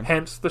 Yeah.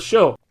 Hence the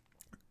show.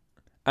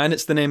 And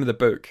it's the name of the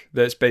book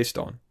that it's based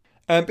on.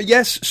 But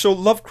yes, so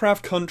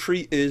Lovecraft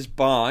Country is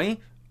by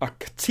a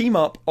team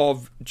up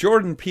of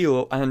Jordan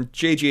Peele and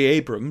J.J.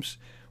 Abrams,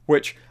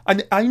 which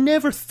I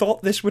never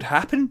thought this would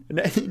happen.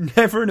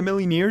 Never in a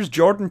million years.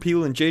 Jordan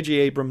Peele and J.J.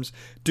 Abrams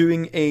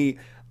doing a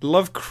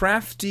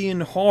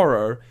Lovecraftian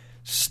horror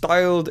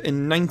styled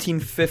in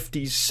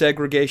 1950s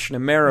segregation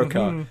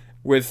America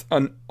with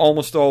an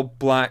almost all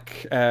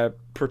black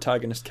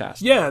protagonist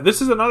cast. Yeah,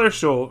 this is another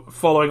show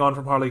following on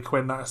from Harley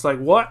Quinn that's like,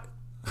 what?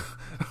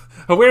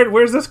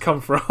 Where's this come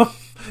from?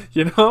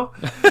 You know?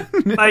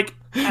 Like,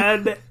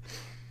 and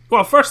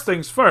well, first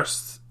things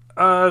first,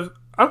 I'm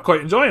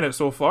quite enjoying it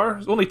so far.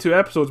 There's only 2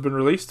 episodes been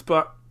released,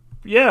 but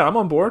yeah, I'm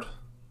on board.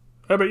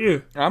 How about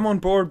you? I'm on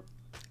board.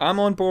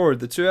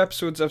 The 2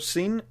 episodes I've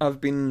seen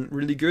have been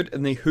really good,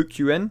 and they hook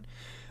you in.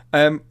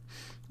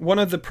 One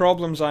of the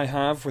problems I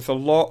have with a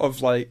lot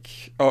of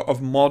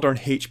of modern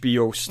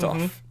HBO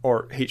stuff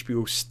or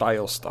HBO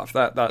style stuff,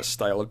 that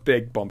style of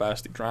big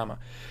bombastic drama,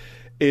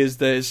 is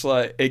that it's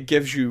like it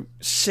gives you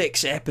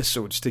 6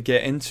 episodes to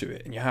get into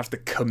it, and you have to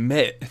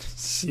commit.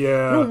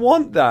 Yeah, I don't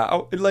want that.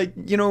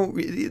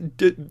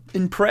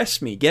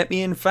 Impress me, get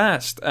me in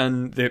fast,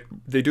 and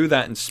they do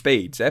that in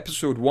spades.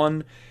 Episode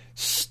 1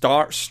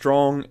 starts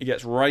strong, it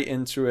gets right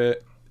into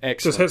it.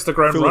 Excellent. just hits the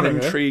ground Full running.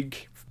 of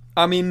intrigue.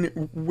 I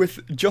mean,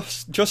 with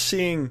just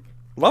seeing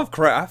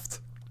Lovecraft,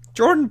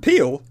 Jordan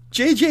Peele,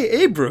 J.J.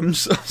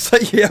 Abrams, I was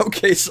like, yeah,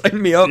 okay,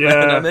 sign me up,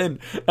 man. I'm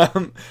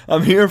in.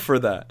 I'm here for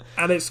that.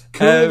 And it's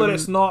cool that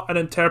it's not an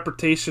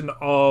interpretation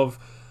of.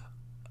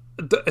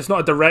 It's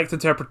not a direct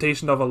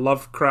interpretation of a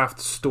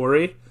Lovecraft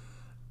story.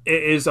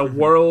 It is a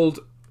world,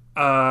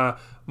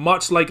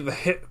 much like the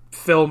hit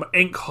film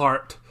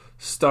Inkheart,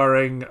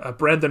 starring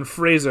Brendan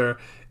Fraser.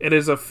 It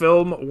is a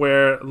film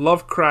where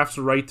Lovecraft's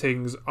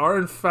writings are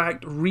in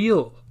fact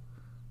real.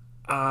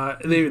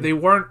 They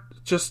weren't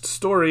just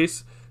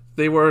stories.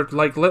 They were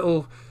like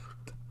little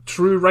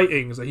true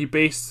writings that he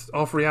based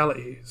off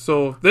reality.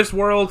 So this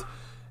world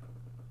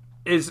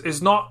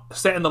is not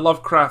set in the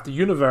Lovecraft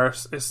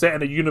universe. It's set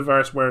in a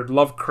universe where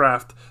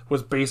Lovecraft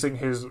was basing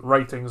his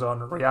writings on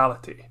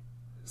reality.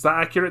 Is that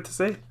accurate to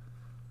say?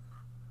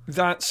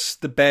 That's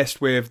the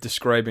best way of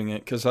describing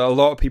it, because a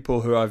lot of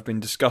people who I've been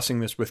discussing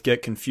this with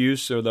get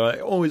confused. So they're like,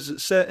 oh, is it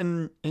set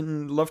in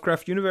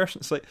Lovecraft universe?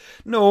 And it's like,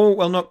 no,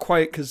 well, not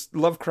quite, because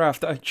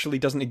Lovecraft actually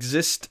doesn't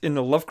exist in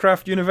the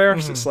Lovecraft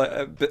universe. It's like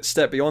a bit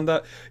step beyond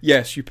that.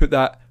 Yes, you put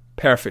that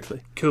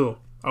perfectly. Cool.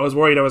 I was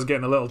worried I was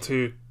getting a little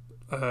too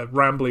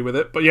rambly with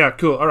it, but yeah,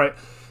 cool. All right.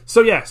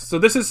 So yes, so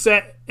this is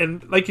set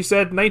in, like you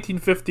said,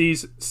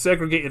 1950s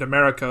segregated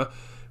America,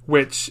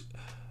 which,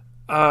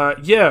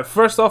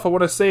 first off, I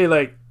want to say,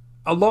 like,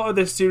 a lot of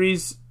this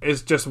series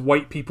is just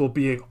white people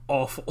being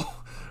awful,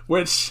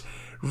 which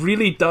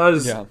really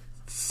does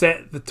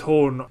set the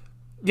tone.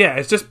 Yeah,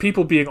 it's just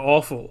people being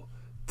awful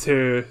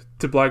to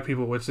black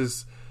people, which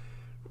is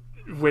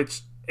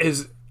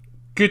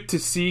good to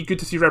see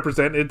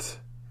represented,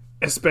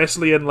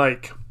 especially in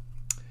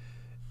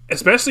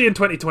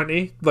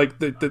 2020, like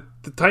the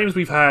times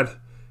we've had,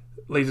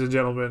 ladies and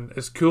gentlemen.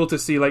 It's cool to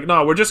see, like,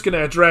 no, we're just going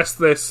to address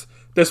this.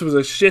 This was a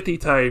shitty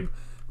time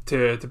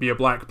to be a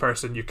black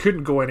person. You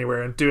couldn't go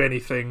anywhere and do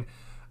anything.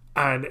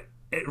 And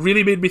it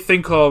really made me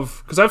think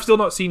of, because I've still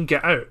not seen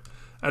Get Out,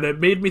 and it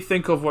made me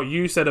think of what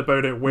you said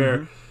about it,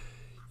 where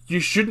you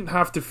shouldn't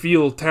have to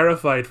feel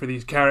terrified for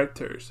these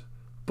characters,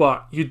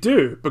 but you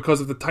do, because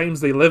of the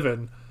times they live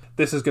in.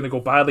 This is going to go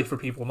badly for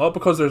people, not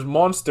because there's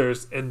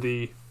monsters in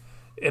the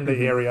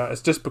area.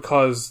 It's just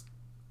because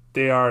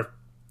they are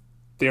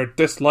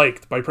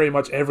disliked by pretty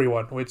much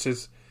everyone, which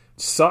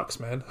sucks,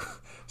 man.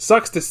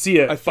 Sucks to see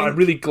it, but I'm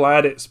really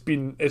glad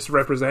it's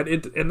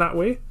represented in that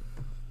way.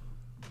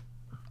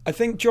 I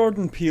think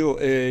Jordan Peele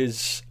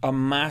is a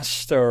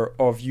master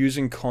of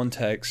using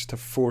context to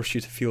force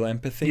you to feel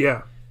empathy.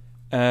 Yeah.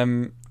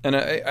 And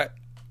I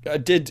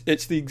did.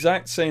 It's the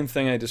exact same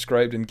thing I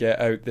described in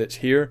Get Out that's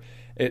here.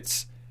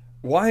 It's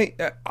why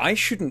I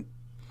shouldn't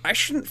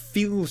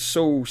feel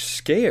so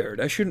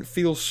scared. I shouldn't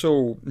feel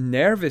so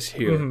nervous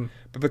here. Mm-hmm.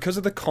 But because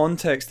of the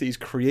context that he's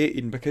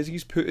creating, because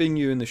he's putting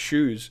you in the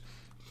shoes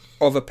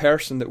of a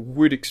person that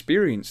would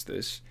experience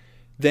this,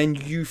 then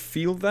you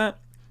feel that.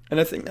 And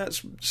I think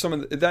that's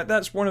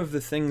that's one of the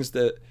things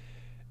that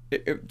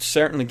it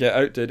certainly Get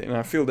Out did, and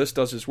I feel this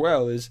does as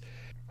well. Is,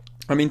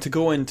 I mean, to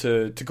go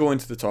into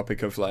the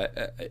topic of, like,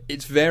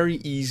 it's very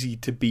easy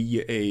to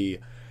be a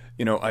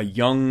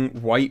young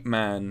white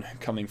man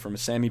coming from a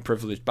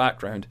semi-privileged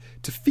background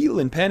to feel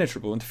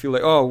impenetrable and to feel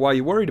like, oh, why are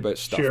you worried about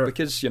stuff? Sure.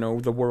 Because,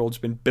 the world's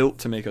been built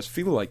to make us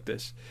feel like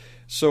this.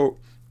 So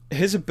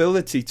his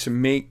ability to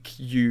make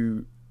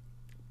you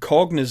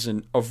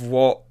cognizant of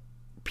what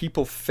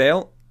people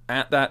felt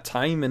at that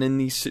time and in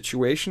these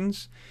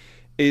situations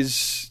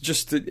is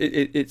just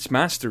it's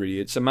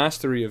mastery. It's a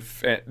mastery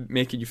of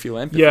making you feel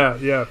empathy.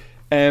 Yeah.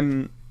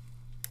 And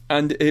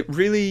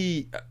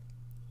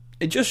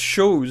it just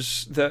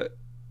shows that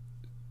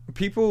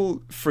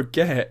people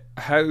forget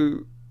how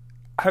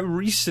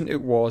recent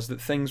it was that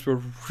things were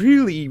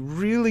really,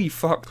 really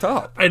fucked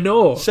up. I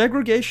know.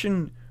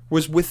 Segregation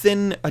was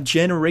within a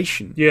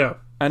generation. Yeah.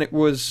 And it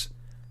was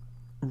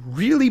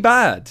really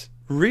bad.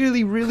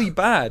 Really, really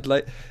bad.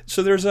 Like,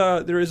 so there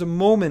is a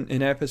moment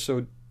in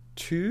episode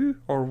 2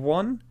 or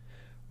 1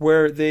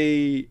 where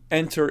they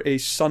enter a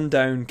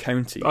sundown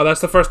county. Oh,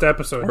 that's the first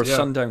episode. Or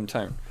sundown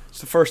town.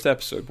 It's the first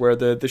episode where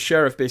the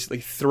sheriff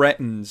basically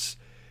threatens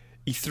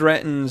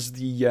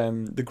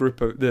the group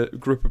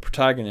of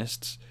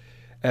protagonists,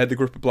 the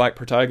group of black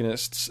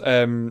protagonists,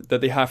 that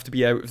they have to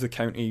be out of the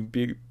county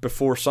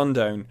before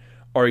sundown,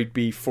 or he'd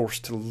be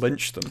forced to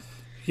lynch them.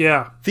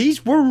 Yeah,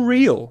 these were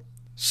real.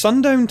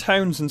 Sundown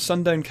towns and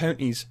sundown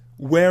counties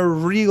were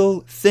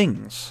real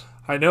things.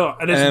 I know,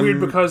 and it's weird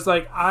because,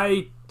 like,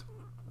 I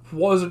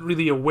wasn't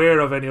really aware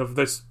of any of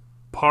this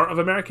part of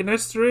American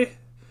history.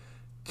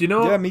 Do you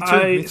know? Yeah, me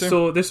too.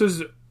 So this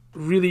is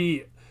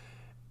really...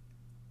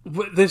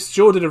 This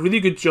show did a really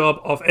good job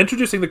of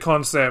introducing the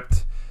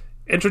concept,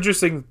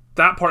 introducing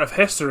that part of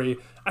history,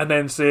 and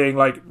then saying,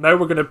 like, now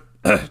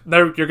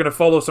you're gonna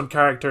follow some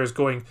characters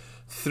going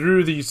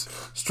through these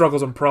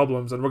struggles and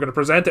problems, and we're going to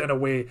present it in a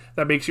way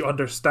that makes you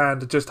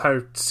understand just how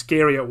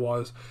scary it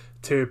was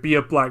to be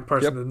a black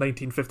person in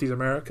 1950s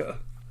America.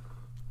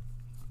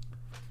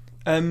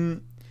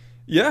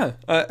 Yeah,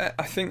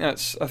 I think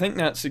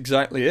that's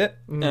exactly it,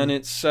 and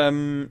it's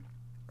well,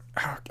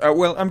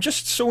 I'm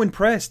just so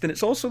impressed, and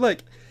it's also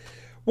like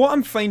what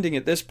I'm finding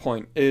at this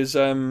point is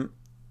I'm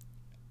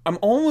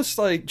almost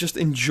like just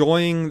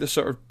enjoying the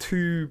sort of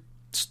two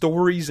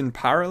stories in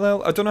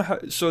parallel. I don't know how.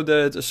 So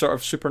the sort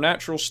of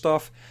supernatural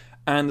stuff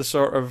and the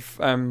sort of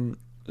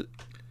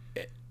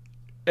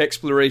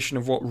exploration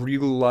of what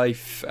real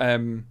life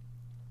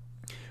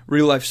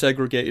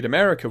segregated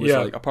America was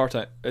like.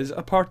 Apartheid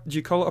do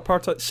you call it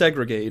apartheid?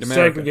 Segregated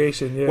America.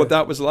 Segregation, yeah. What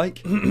that was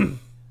like.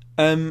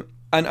 And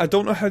I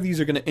don't know how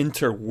these are going to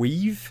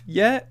interweave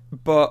yet,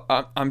 but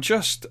I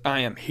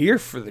am here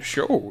for the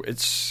show.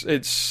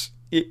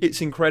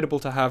 It's incredible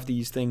to have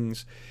these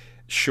things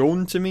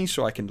shown to me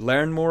so I can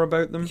learn more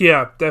about them.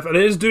 Yeah,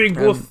 definitely. It is doing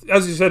both,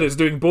 as you said, it's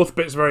doing both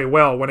bits very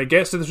well. When it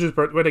gets to the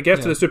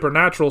the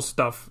supernatural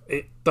stuff,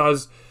 it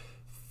does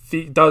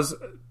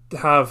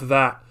have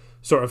that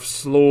sort of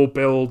slow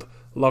build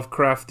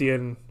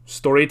Lovecraftian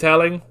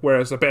storytelling,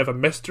 where it's a bit of a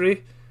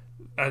mystery,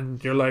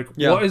 and you're like,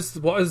 what is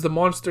the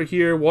monster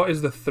here? What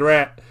is the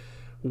threat?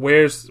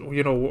 Where's,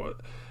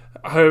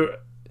 how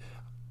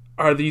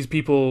are these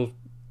people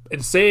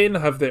insane?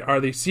 Are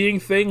they seeing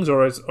things,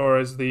 or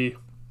is the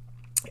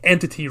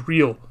entity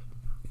real?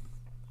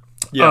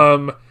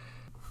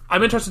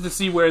 I'm interested to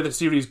see where the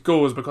series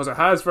goes, because it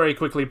has very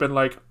quickly been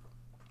like,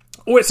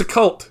 oh, it's a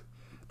cult.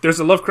 There's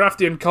a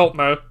Lovecraftian cult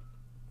now.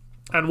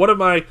 And one of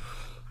my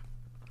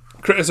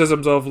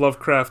criticisms of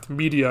Lovecraft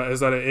media is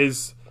that it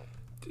is,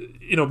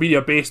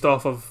 media based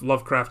off of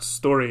Lovecraft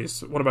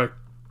stories. One of my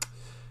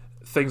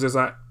things is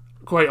that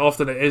quite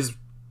often it is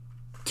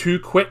too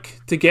quick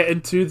to get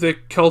into the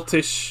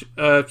cultish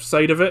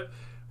side of it,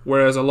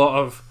 whereas a lot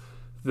of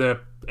the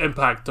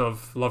impact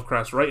of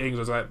Lovecraft's writings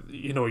is that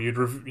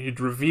you'd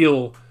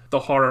reveal the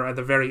horror at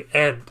the very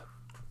end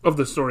of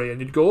the story, and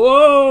you'd go,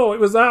 "Oh, it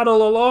was that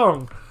all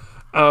along."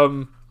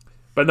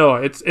 But no,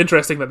 it's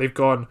interesting that they've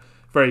gone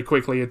very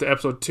quickly into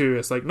episode 2.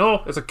 It's like,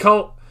 no, it's a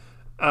cult.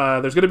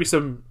 There's going to be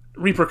some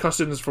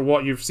repercussions for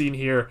what you've seen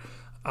here,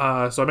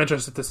 so I'm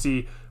interested to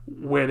see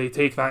where they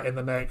take that in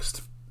the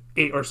next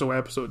 8 or so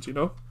episodes.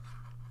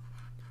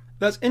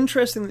 That's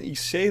interesting that you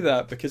say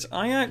that, because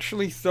I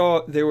actually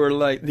thought they were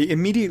like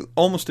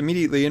almost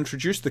immediately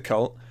introduced the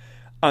cult,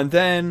 and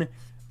then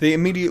they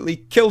immediately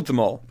killed them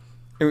all.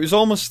 It was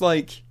almost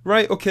like,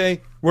 right,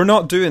 okay, we're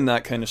not doing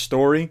that kind of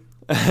story.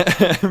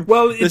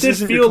 Well, it did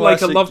feel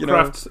like a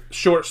Lovecraft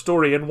short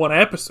story in one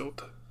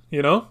episode.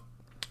 It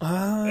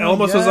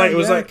almost was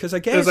like, because I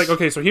guess it was like,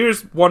 okay, so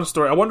here's one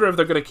story. I wonder if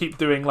they're going to keep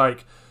doing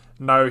like,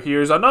 now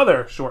here's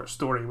another short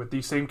story with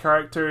these same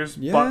characters,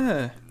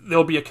 but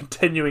there'll be a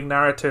continuing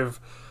narrative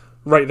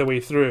right the way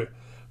through,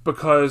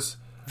 because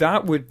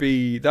that'd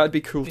be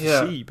cool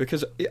to see,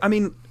 because I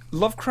mean,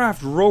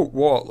 Lovecraft wrote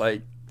what,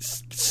 like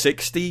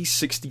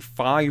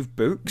 65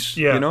 books,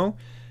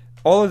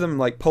 all of them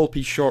like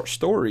pulpy short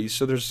stories,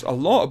 so there's a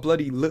lot of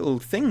bloody little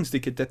things they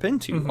could dip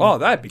into. Oh,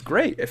 that'd be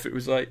great if it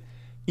was like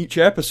each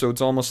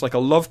episode's almost like a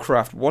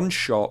Lovecraft one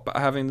shot, but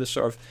having this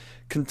sort of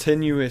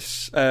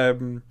continuous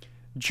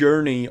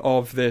journey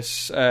of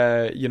this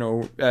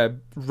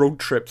road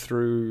trip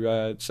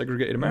through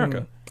segregated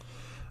America.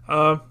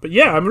 But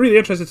yeah, I'm really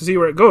interested to see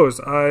where it goes.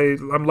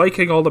 I'm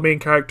liking all the main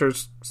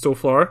characters so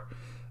far.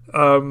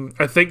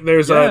 I think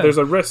there's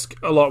a risk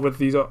a lot with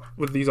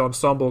these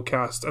ensemble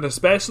casts, and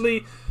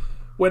especially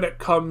when it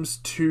comes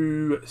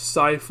to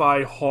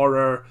sci-fi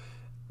horror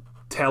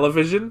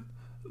television.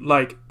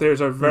 Like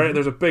there's a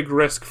big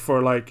risk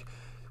for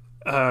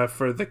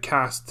for the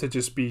cast to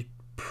just be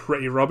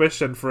pretty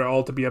rubbish, and for it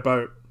all to be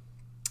about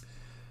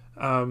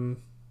the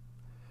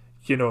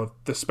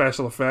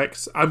special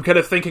effects. I'm kind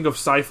of thinking of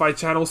Sci-Fi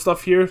Channel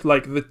stuff here.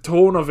 Like the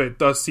tone of it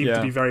does seem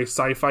to be very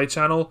Sci-Fi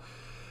Channel,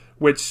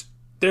 which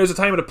there's a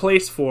time and a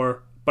place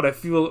for, but I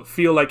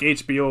feel like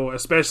HBO,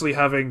 especially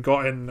having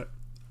gotten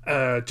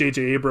J.J.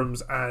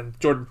 Abrams and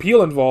Jordan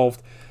Peele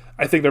involved,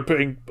 I think they're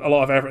putting a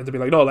lot of effort into be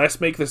like, no,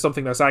 let's make this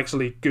something that's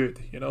actually good,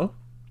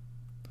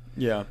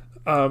 Yeah.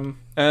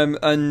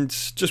 And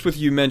just with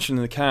you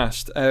mentioning the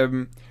cast,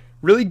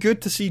 really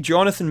good to see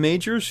Jonathan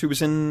Majors, who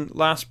was in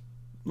Last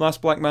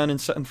Black Man in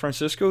San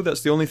Francisco.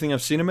 That's the only thing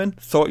I've seen him in.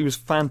 Thought he was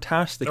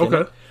fantastic in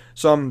it.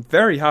 So I'm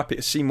very happy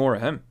to see more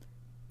of him.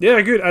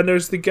 Yeah, good. And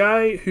there's the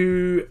guy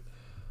who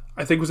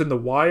I think was in The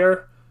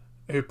Wire,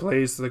 who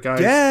plays the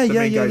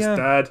main guy's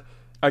dad.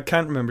 I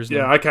can't remember his name.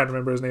 Yeah, I can't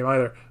remember his name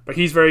either. But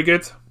he's very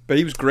good. But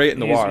he was great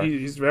in The Wire.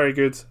 He's very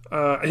good.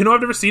 I've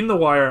never seen The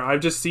Wire. I've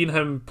just seen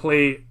him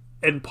play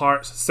in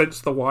parts since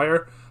The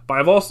Wire. But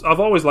I've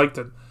always liked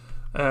him.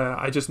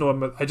 I just know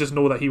him. I just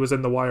know that he was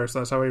in The Wire, so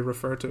that's how I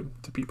refer to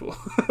people.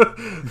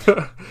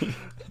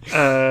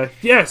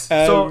 Yes.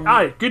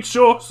 So, good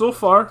show so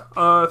far.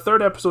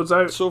 Third episode's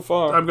out so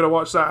far. I'm gonna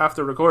watch that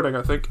after recording,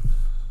 I think.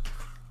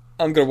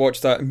 I'm gonna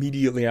watch that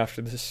immediately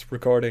after this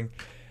recording.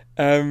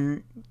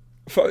 So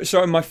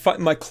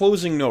my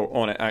closing note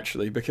on it,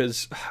 actually,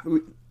 because we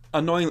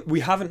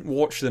haven't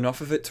watched enough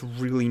of it to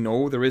really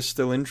know there is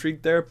still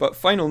intrigue there. But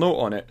final note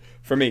on it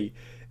for me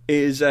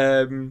is,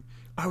 I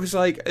was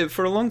like,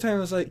 for a long time, I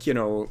was like,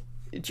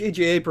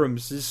 J.J.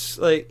 Abrams is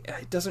like,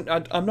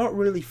 I'm not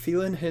really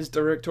feeling his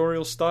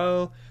directorial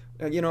style.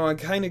 I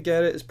kind of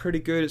get it. It's pretty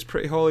good. It's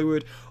pretty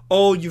Hollywood.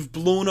 Oh, you've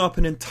blown up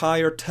an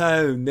entire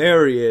town.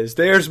 There he is.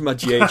 There's my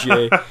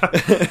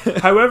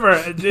JJ. However,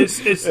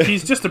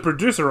 he's just a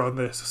producer on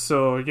this,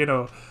 so I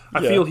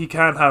feel he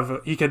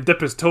can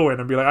dip his toe in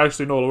and be like,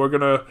 actually, no, we're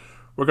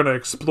gonna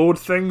explode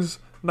things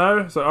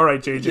now. So, all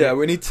right, JJ. Yeah,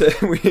 we need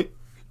to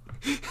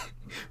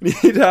we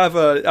need to have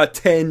a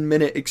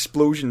 10-minute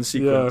explosion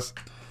sequence.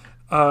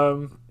 Yeah.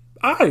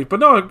 But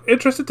no,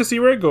 interested to see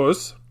where it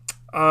goes.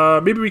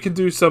 Maybe we can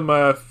do some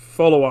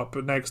follow-up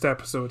next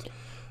episode.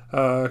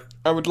 I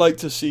would like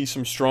to see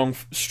some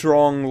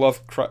strong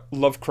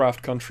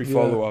Lovecraft Country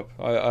follow-up.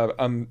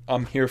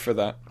 I'm here for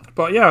that.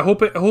 But yeah, I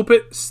hope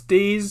it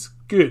stays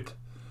good.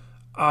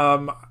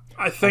 I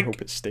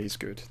hope it stays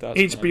good. That's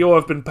HBO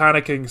have been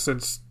panicking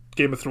since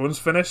Game of Thrones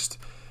finished.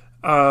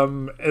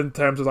 In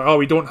terms of like,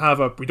 we don't have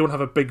a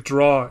big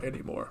draw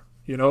anymore.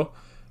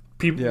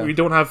 People, we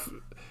don't have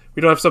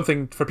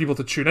something for people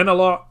to tune in a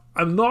lot.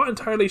 I'm not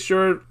entirely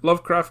sure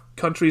Lovecraft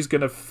Country is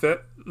going to fill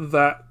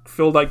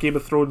that Game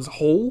of Thrones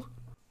hole.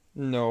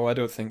 No, I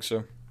don't think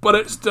so. But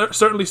it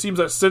certainly seems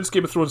that since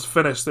Game of Thrones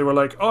finished, they were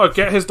like, "Oh,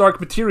 get his Dark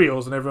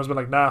Materials," and everyone's been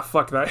like, "Nah,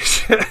 fuck that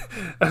shit."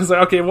 I was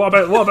like, "Okay, what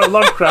about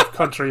Lovecraft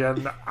Country?"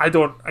 And I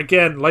don't,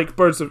 again, like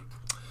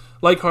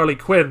Harley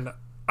Quinn,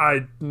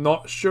 I'm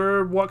not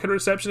sure what kind of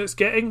reception it's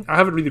getting. I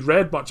haven't really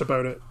read much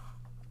about it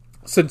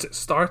since it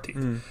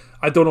started.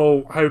 I don't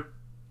know how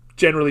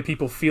generally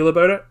people feel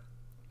about it,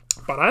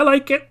 but I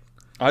like it.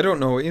 I don't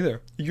know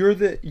either.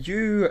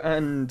 You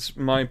and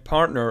my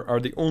partner are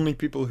the only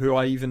people who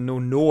I even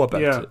know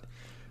about it.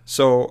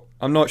 So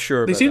I'm not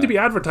sure. They seem to be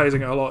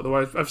advertising it a lot, though.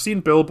 I've seen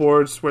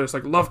billboards where it's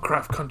like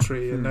Lovecraft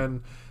Country, and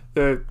then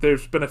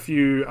there's been a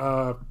few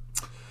Now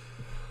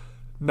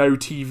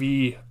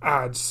TV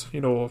ads,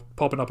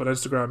 popping up on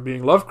Instagram,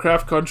 being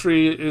Lovecraft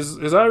Country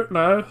is out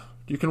now.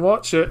 You can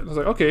watch it. And I was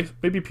like, okay,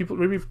 maybe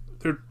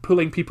they're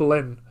pulling people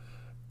in,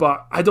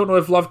 but I don't know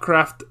if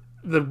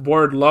the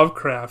word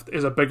Lovecraft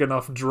is a big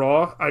enough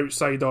draw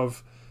outside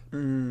of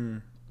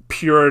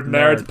pure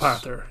nerd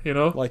patter,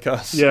 like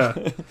us. Yeah.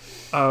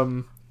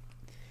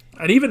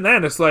 And even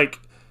then, it's like,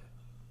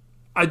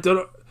 I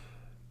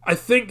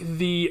think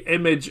the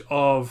image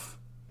of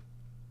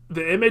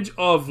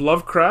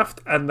Lovecraft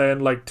and then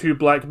like two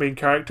black main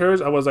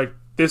characters, I was like,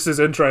 this is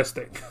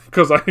interesting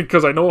because I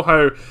know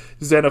how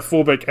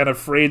xenophobic and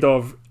afraid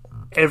of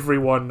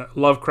everyone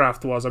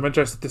Lovecraft was. I'm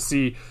interested to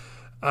see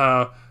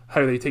how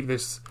they take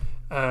this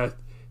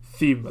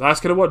theme. That's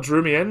kind of what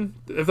drew me in,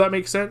 if that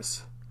makes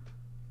sense.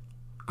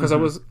 Because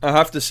I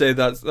have to say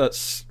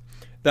that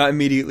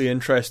immediately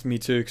interested me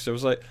too, because I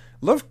was like,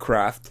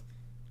 Lovecraft,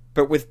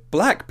 but with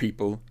black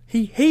people,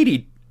 he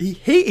hated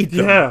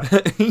them. Yeah.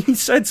 He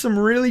said some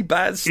really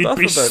bad stuff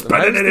He'd be about them.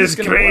 spinning in his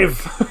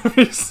grave.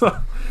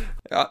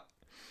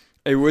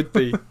 It would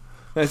be.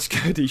 That's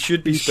good. He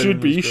should be.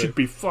 He should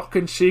be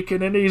fucking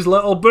shaking in his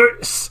little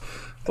boots.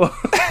 Because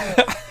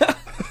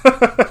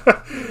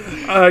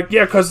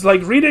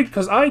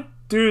I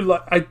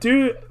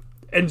do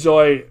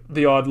enjoy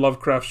the odd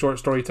Lovecraft short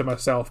story to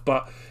myself,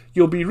 but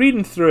you'll be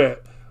reading through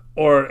it,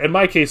 or in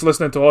my case,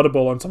 listening to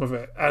Audible on some of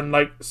it, and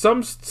like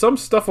some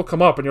stuff will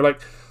come up, and you're like,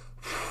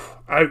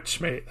 "Ouch,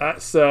 mate,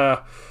 that's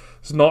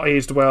it's not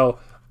aged well."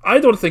 I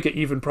don't think it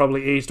even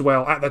probably aged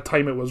well at the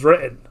time it was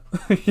written,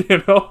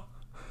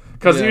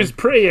 because he was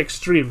pretty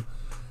extreme,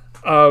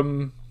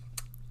 to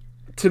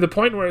the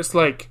point where it's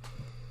like,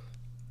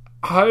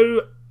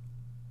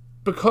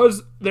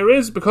 because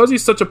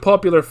he's such a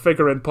popular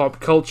figure in pop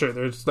culture,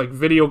 there's like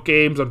video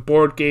games and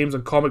board games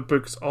and comic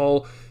books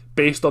all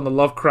based on the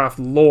Lovecraft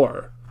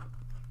lore.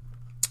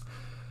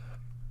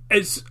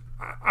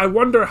 I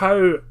wonder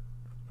how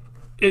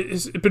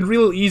it's been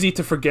real easy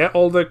to forget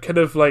all the kind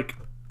of like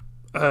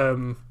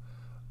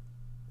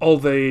all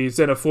the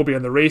xenophobia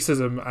and the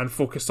racism and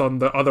focus on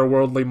the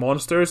otherworldly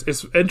monsters.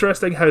 It's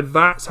interesting how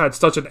that's had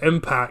such an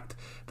impact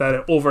that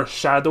it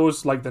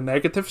overshadows like the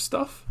negative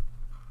stuff.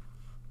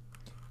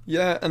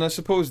 Yeah, and I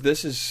suppose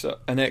this is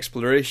an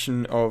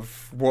exploration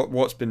of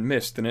what's been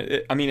missed, and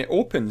it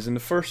opens in the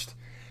first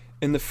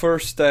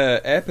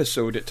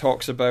episode. It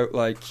talks about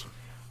like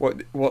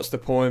what's the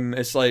poem?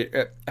 It's like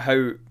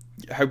how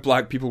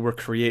black people were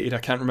created. I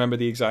can't remember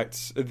the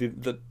exact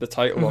the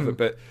title of it,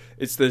 but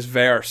it's this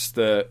verse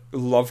that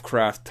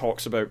Lovecraft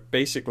talks about,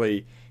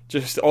 basically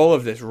just all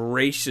of this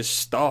racist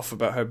stuff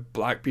about how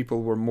black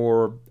people were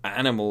more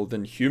animal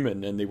than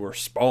human and they were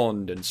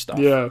spawned and stuff.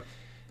 Yeah.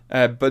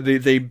 But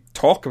they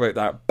talk about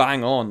that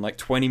bang on, like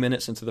 20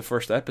 minutes into the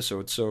first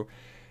episode. So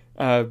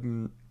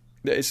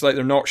it's like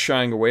they're not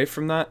shying away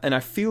from that. And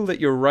I feel that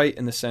you're right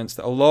in the sense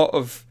that a lot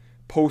of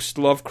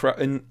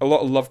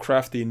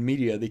Lovecraftian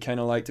media, they kind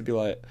of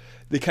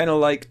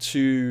like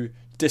to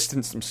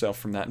distance themselves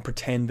from that and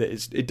pretend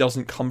that it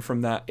doesn't come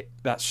from that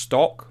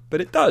stock,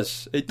 but it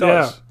does. It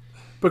does. Yeah.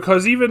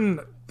 Because even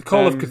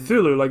Call of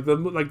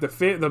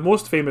Cthulhu, the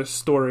most famous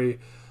story,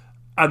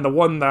 and the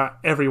one that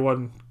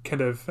everyone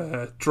kind of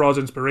draws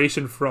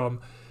inspiration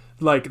from,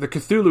 like the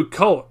Cthulhu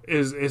cult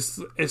is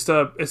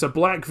a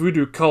black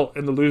voodoo cult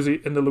in the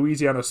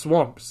Louisiana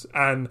swamps,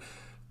 and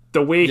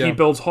the way he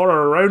builds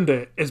horror around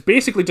it is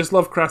basically just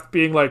Lovecraft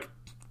being like,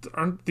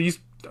 these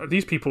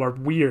people are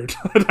weird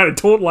and I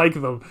don't like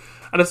them.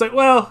 And it's like,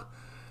 well,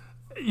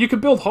 you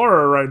could build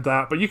horror around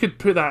that, but you could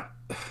put that,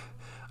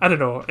 I don't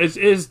know, it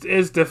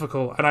is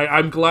difficult. And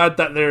I'm glad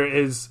that there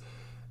is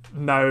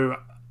now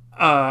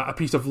a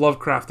piece of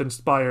Lovecraft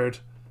inspired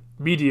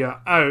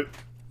media out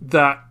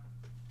that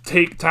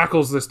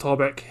tackles this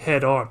topic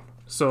head on.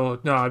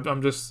 So no,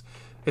 I'm just,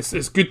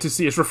 it's good to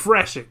see. It's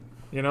refreshing,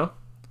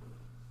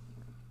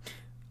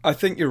 I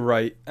think you're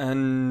right,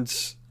 and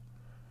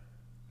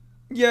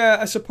yeah,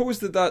 I suppose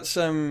that's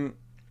a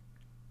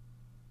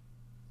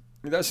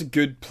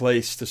good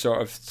place to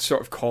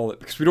sort of call it,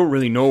 because we don't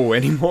really know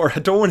anymore. I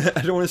don't want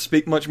to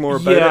speak much more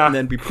about it and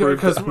then be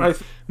proved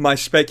that my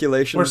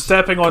speculation. We're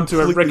stepping onto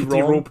a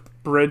rickety rope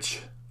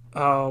bridge,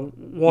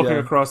 walking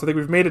across. I think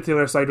we've made it to the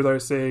other side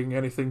without saying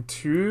anything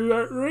too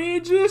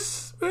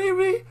outrageous,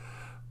 maybe,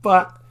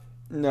 but.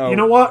 No. You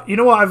know what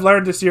I've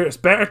learned this year? It's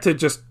better to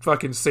just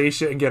fucking say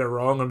shit and get it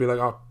wrong and be like,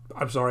 oh,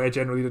 I'm sorry, I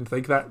genuinely didn't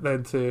think that,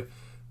 than to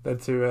than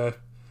to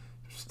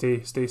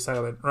stay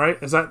silent. Right?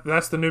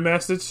 That's the new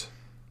message?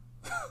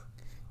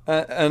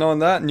 And on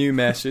that new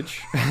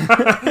message,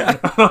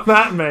 on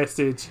that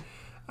message,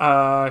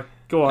 go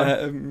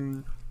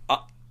on.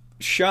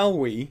 Shall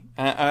we,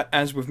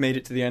 as we've made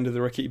it to the end of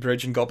the Rickety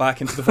Bridge and got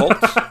back into the vault?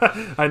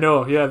 I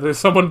know, yeah. There's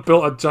someone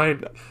built a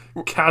giant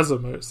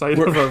chasm outside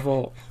of our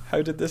vault.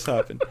 How did this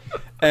happen?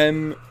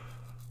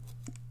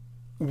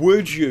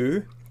 Would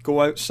you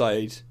go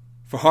outside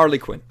for Harley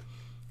Quinn?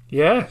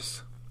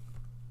 Yes,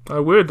 I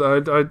would.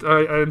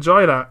 I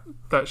enjoy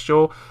that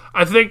show.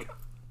 I think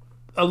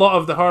a lot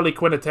of the Harley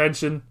Quinn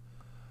attention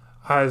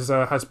has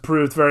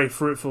proved very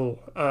fruitful.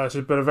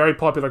 She's been a very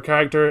popular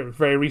character in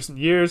very recent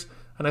years,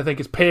 and I think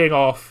it's paying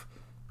off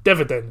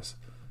dividends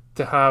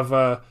to have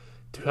a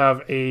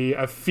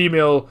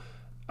female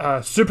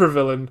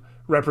supervillain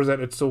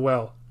represented so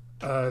well.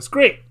 It's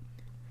great.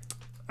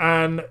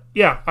 And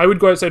yeah, I would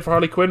go outside for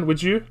Harley Quinn.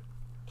 Would you?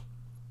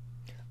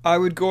 I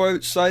would go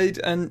outside,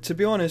 and to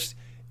be honest,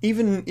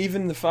 even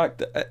the fact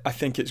that I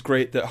think it's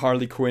great that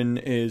Harley Quinn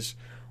is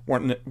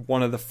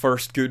one of the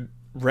first good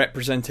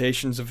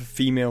representations of a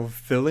female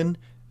villain,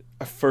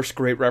 first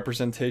great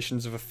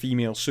representations of a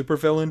female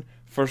supervillain,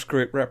 first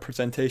great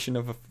representation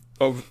of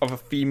a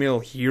female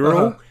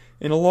hero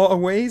in a lot of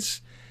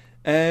ways,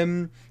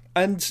 and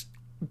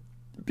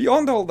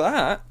beyond all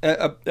that,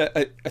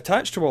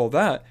 attached to all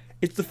that,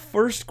 it's the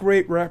first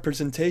great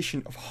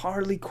representation of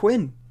Harley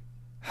Quinn.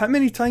 How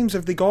many times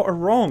have they got her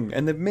wrong?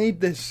 And they've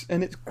made this,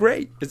 and it's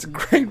great. It's a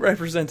great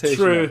representation.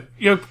 True.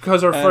 Yeah,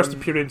 because her first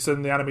appearance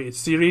in the animated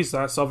series,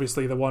 that's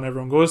obviously the one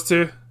everyone goes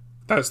to.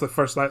 That's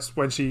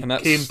when she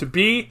came to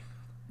be.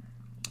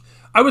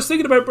 I was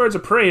thinking about Birds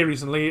of Prey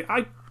recently.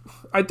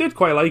 I did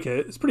quite like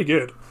it. It's pretty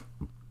good.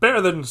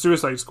 Better than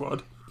Suicide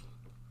Squad.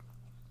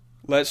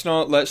 Let's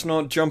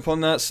not jump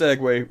on that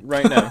segue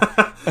right now.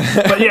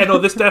 But yeah, no,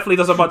 this definitely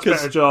does a much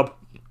better job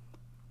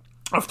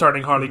of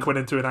turning Harley Quinn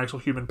into an actual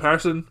human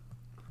person.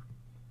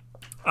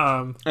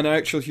 An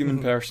actual human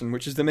person,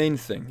 which is the main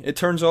thing. It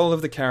turns all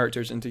of the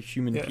characters into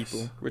human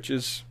people, which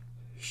is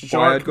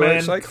why I'd go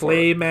outside for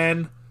it.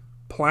 Claymen,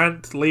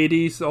 plant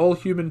ladies, all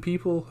human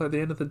people at the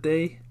end of the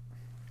day.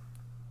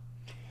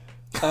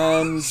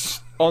 And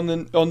on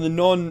the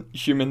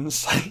non-human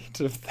side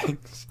of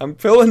things, I'm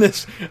pulling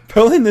this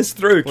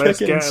through,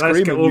 kicking and screaming.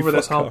 Let's get over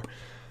this hump.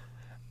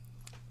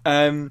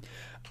 And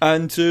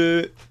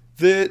the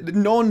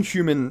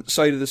non-human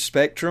side of the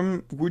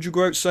spectrum, would you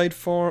go outside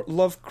for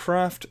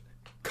Lovecraft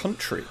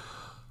Country?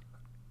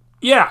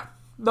 Yeah.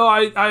 No,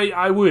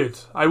 I would.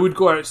 I would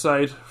go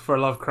outside for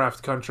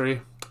Lovecraft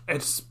Country.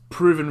 It's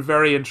proven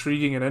very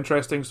intriguing and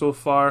interesting so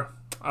far.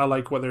 I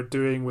like what they're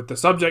doing with the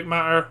subject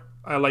matter.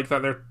 I like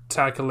that they're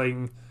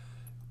tackling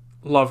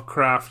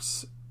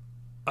Lovecraft's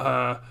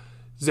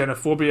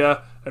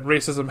xenophobia and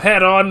racism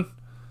head on,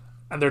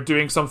 and they're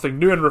doing something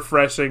new and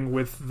refreshing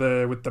with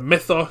the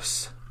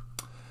mythos.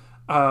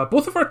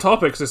 Both of our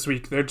topics this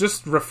week, they're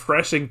just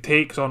refreshing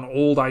takes on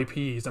old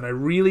IPs, and I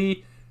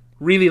really,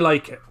 really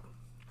like it.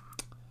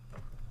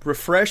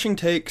 Refreshing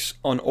takes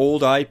on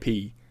old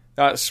IP.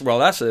 That's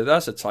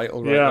a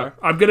title right there.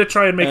 I'm gonna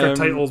try and make our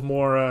titles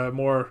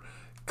more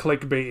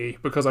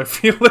clickbaity, because I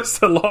feel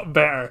it's a lot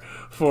better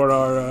for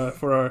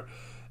our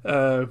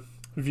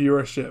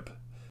viewership.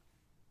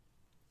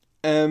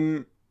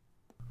 And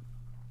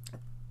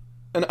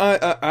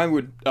I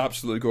would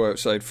absolutely go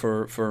outside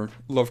for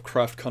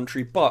Lovecraft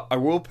Country, but I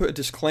will put a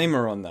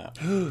disclaimer on that.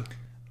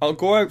 I'll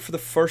go out for the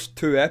first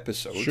 2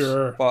 episodes,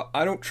 sure, but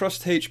I don't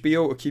trust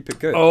HBO to keep it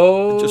good.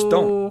 Oh, I just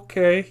don't.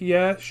 Okay,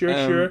 yeah,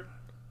 sure.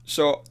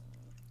 So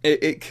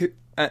it could.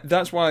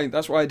 That's why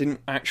I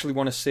didn't actually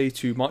want to say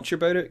too much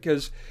about it,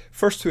 because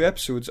first 2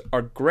 episodes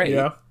are great.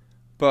 Yeah.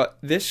 But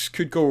this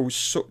could go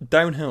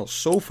downhill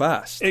so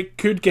fast. It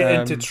could get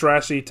into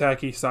trashy,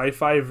 tacky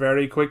sci-fi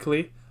very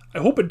quickly. I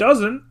hope it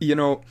doesn't.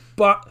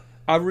 But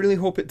I really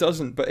hope it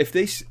doesn't. But if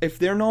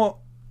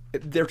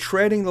they're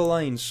treading the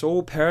line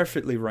so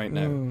perfectly right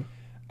now.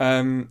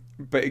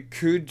 But it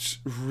could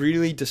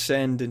really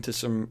descend into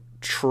some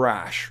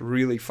trash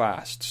really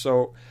fast.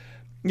 So,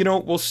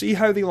 we'll see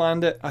how they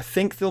land it. I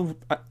think they'll.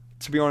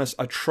 To be honest,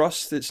 I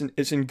trust it's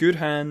in good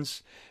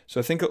hands. So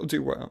I think it'll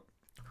do well.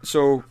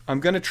 So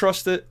I'm gonna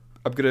trust it.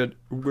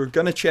 We're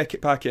gonna check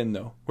it back in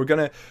though. We're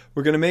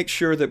gonna make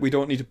sure that we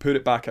don't need to put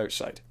it back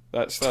outside.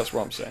 That's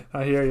what I'm saying.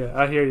 I hear you.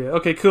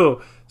 Okay,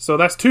 cool. So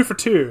that's 2 for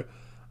 2.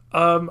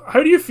 How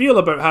do you feel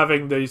about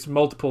having these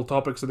multiple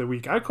topics of the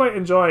week? I quite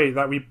enjoy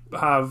that we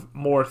have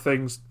more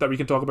things that we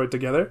can talk about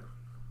together.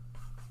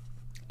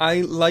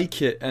 I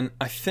like it, and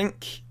I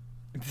think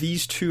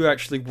these 2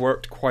 actually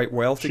worked quite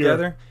well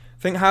together. Sure.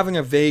 I think having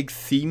a vague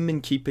theme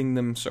and keeping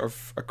them sort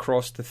of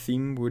across the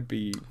theme would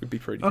be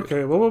pretty good.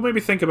 Okay, well, we'll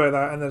maybe think about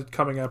that in the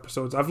coming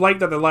episodes. I've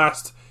liked that the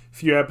last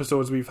few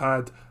episodes we've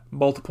had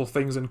multiple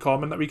things in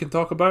common that we can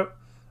talk about.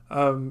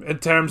 In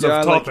terms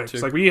of topics,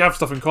 like we have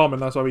stuff in common.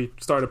 That's why we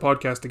started a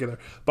podcast together.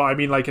 But I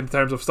mean, like in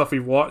terms of stuff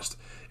we've watched,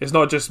 it's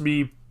not just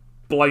me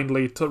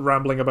blindly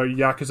rambling about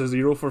Yakuza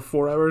 0 for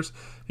 4 hours,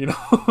 you know.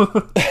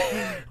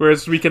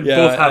 Whereas we can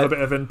both have a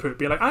bit of input,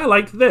 be like, I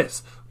liked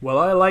this. Well,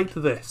 I liked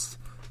this.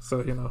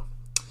 So, you know,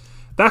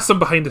 that's some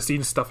behind the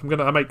scenes stuff.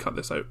 I might cut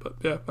this out, but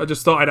yeah, I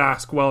just thought I'd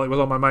ask while it was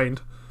on my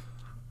mind.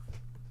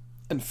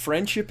 And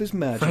friendship is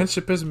magic.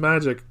 Friendship is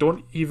magic.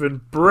 Don't even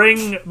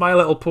bring My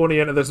Little Pony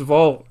into this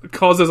vault. It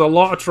causes a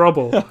lot of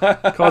trouble.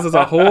 It causes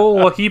a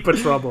whole heap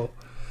of trouble.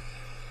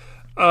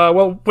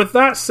 Well, with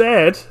that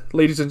said,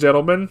 ladies and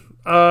gentlemen,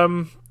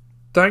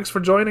 thanks for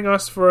joining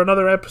us for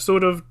another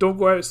episode of Don't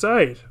Go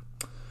Outside.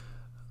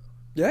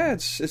 Yeah,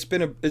 it's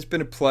been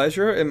a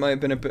pleasure. It might have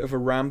been a bit of a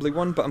rambly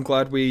one, but I'm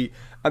glad we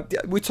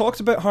talked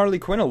about Harley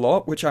Quinn a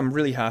lot, which I'm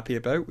really happy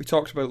about. We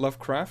talked about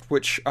Lovecraft,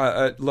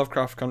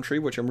 Lovecraft Country,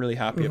 which I'm really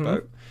happy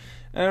about.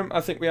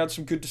 I think we had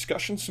some good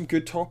discussions, some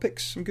good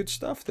topics, some good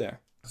stuff there.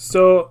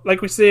 So,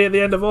 like we say at the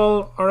end of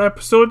all our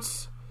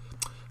episodes,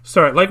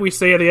 like we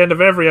say at the end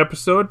of every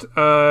episode,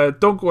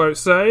 don't go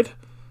outside.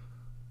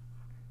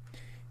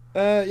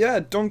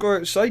 Don't go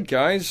outside,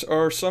 guys,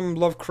 or some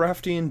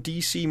Lovecraftian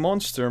DC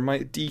monster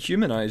might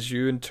dehumanize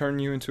you and turn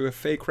you into a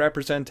fake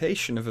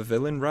representation of a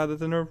villain rather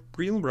than a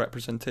real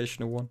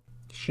representation of one.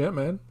 Shit,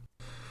 man.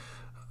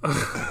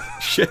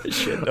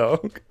 shit,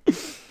 dog.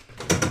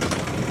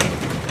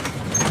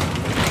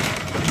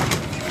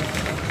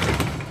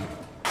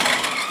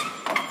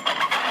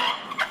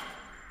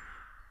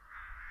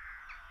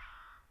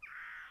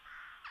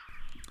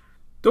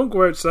 Don't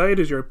Go Outside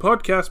is your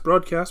podcast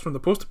broadcast from the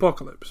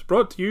post-apocalypse,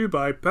 brought to you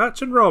by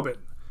Patch and Robin.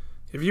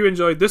 If you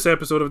enjoyed this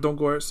episode of Don't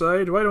Go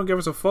Outside, why don't give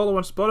us a follow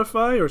on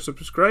Spotify or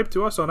subscribe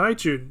to us on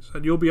iTunes,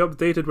 and you'll be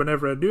updated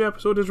whenever a new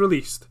episode is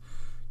released.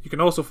 You can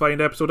also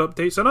find episode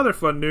updates and other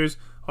fun news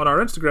on our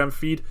Instagram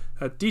feed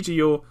at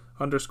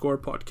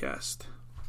DGO_podcast.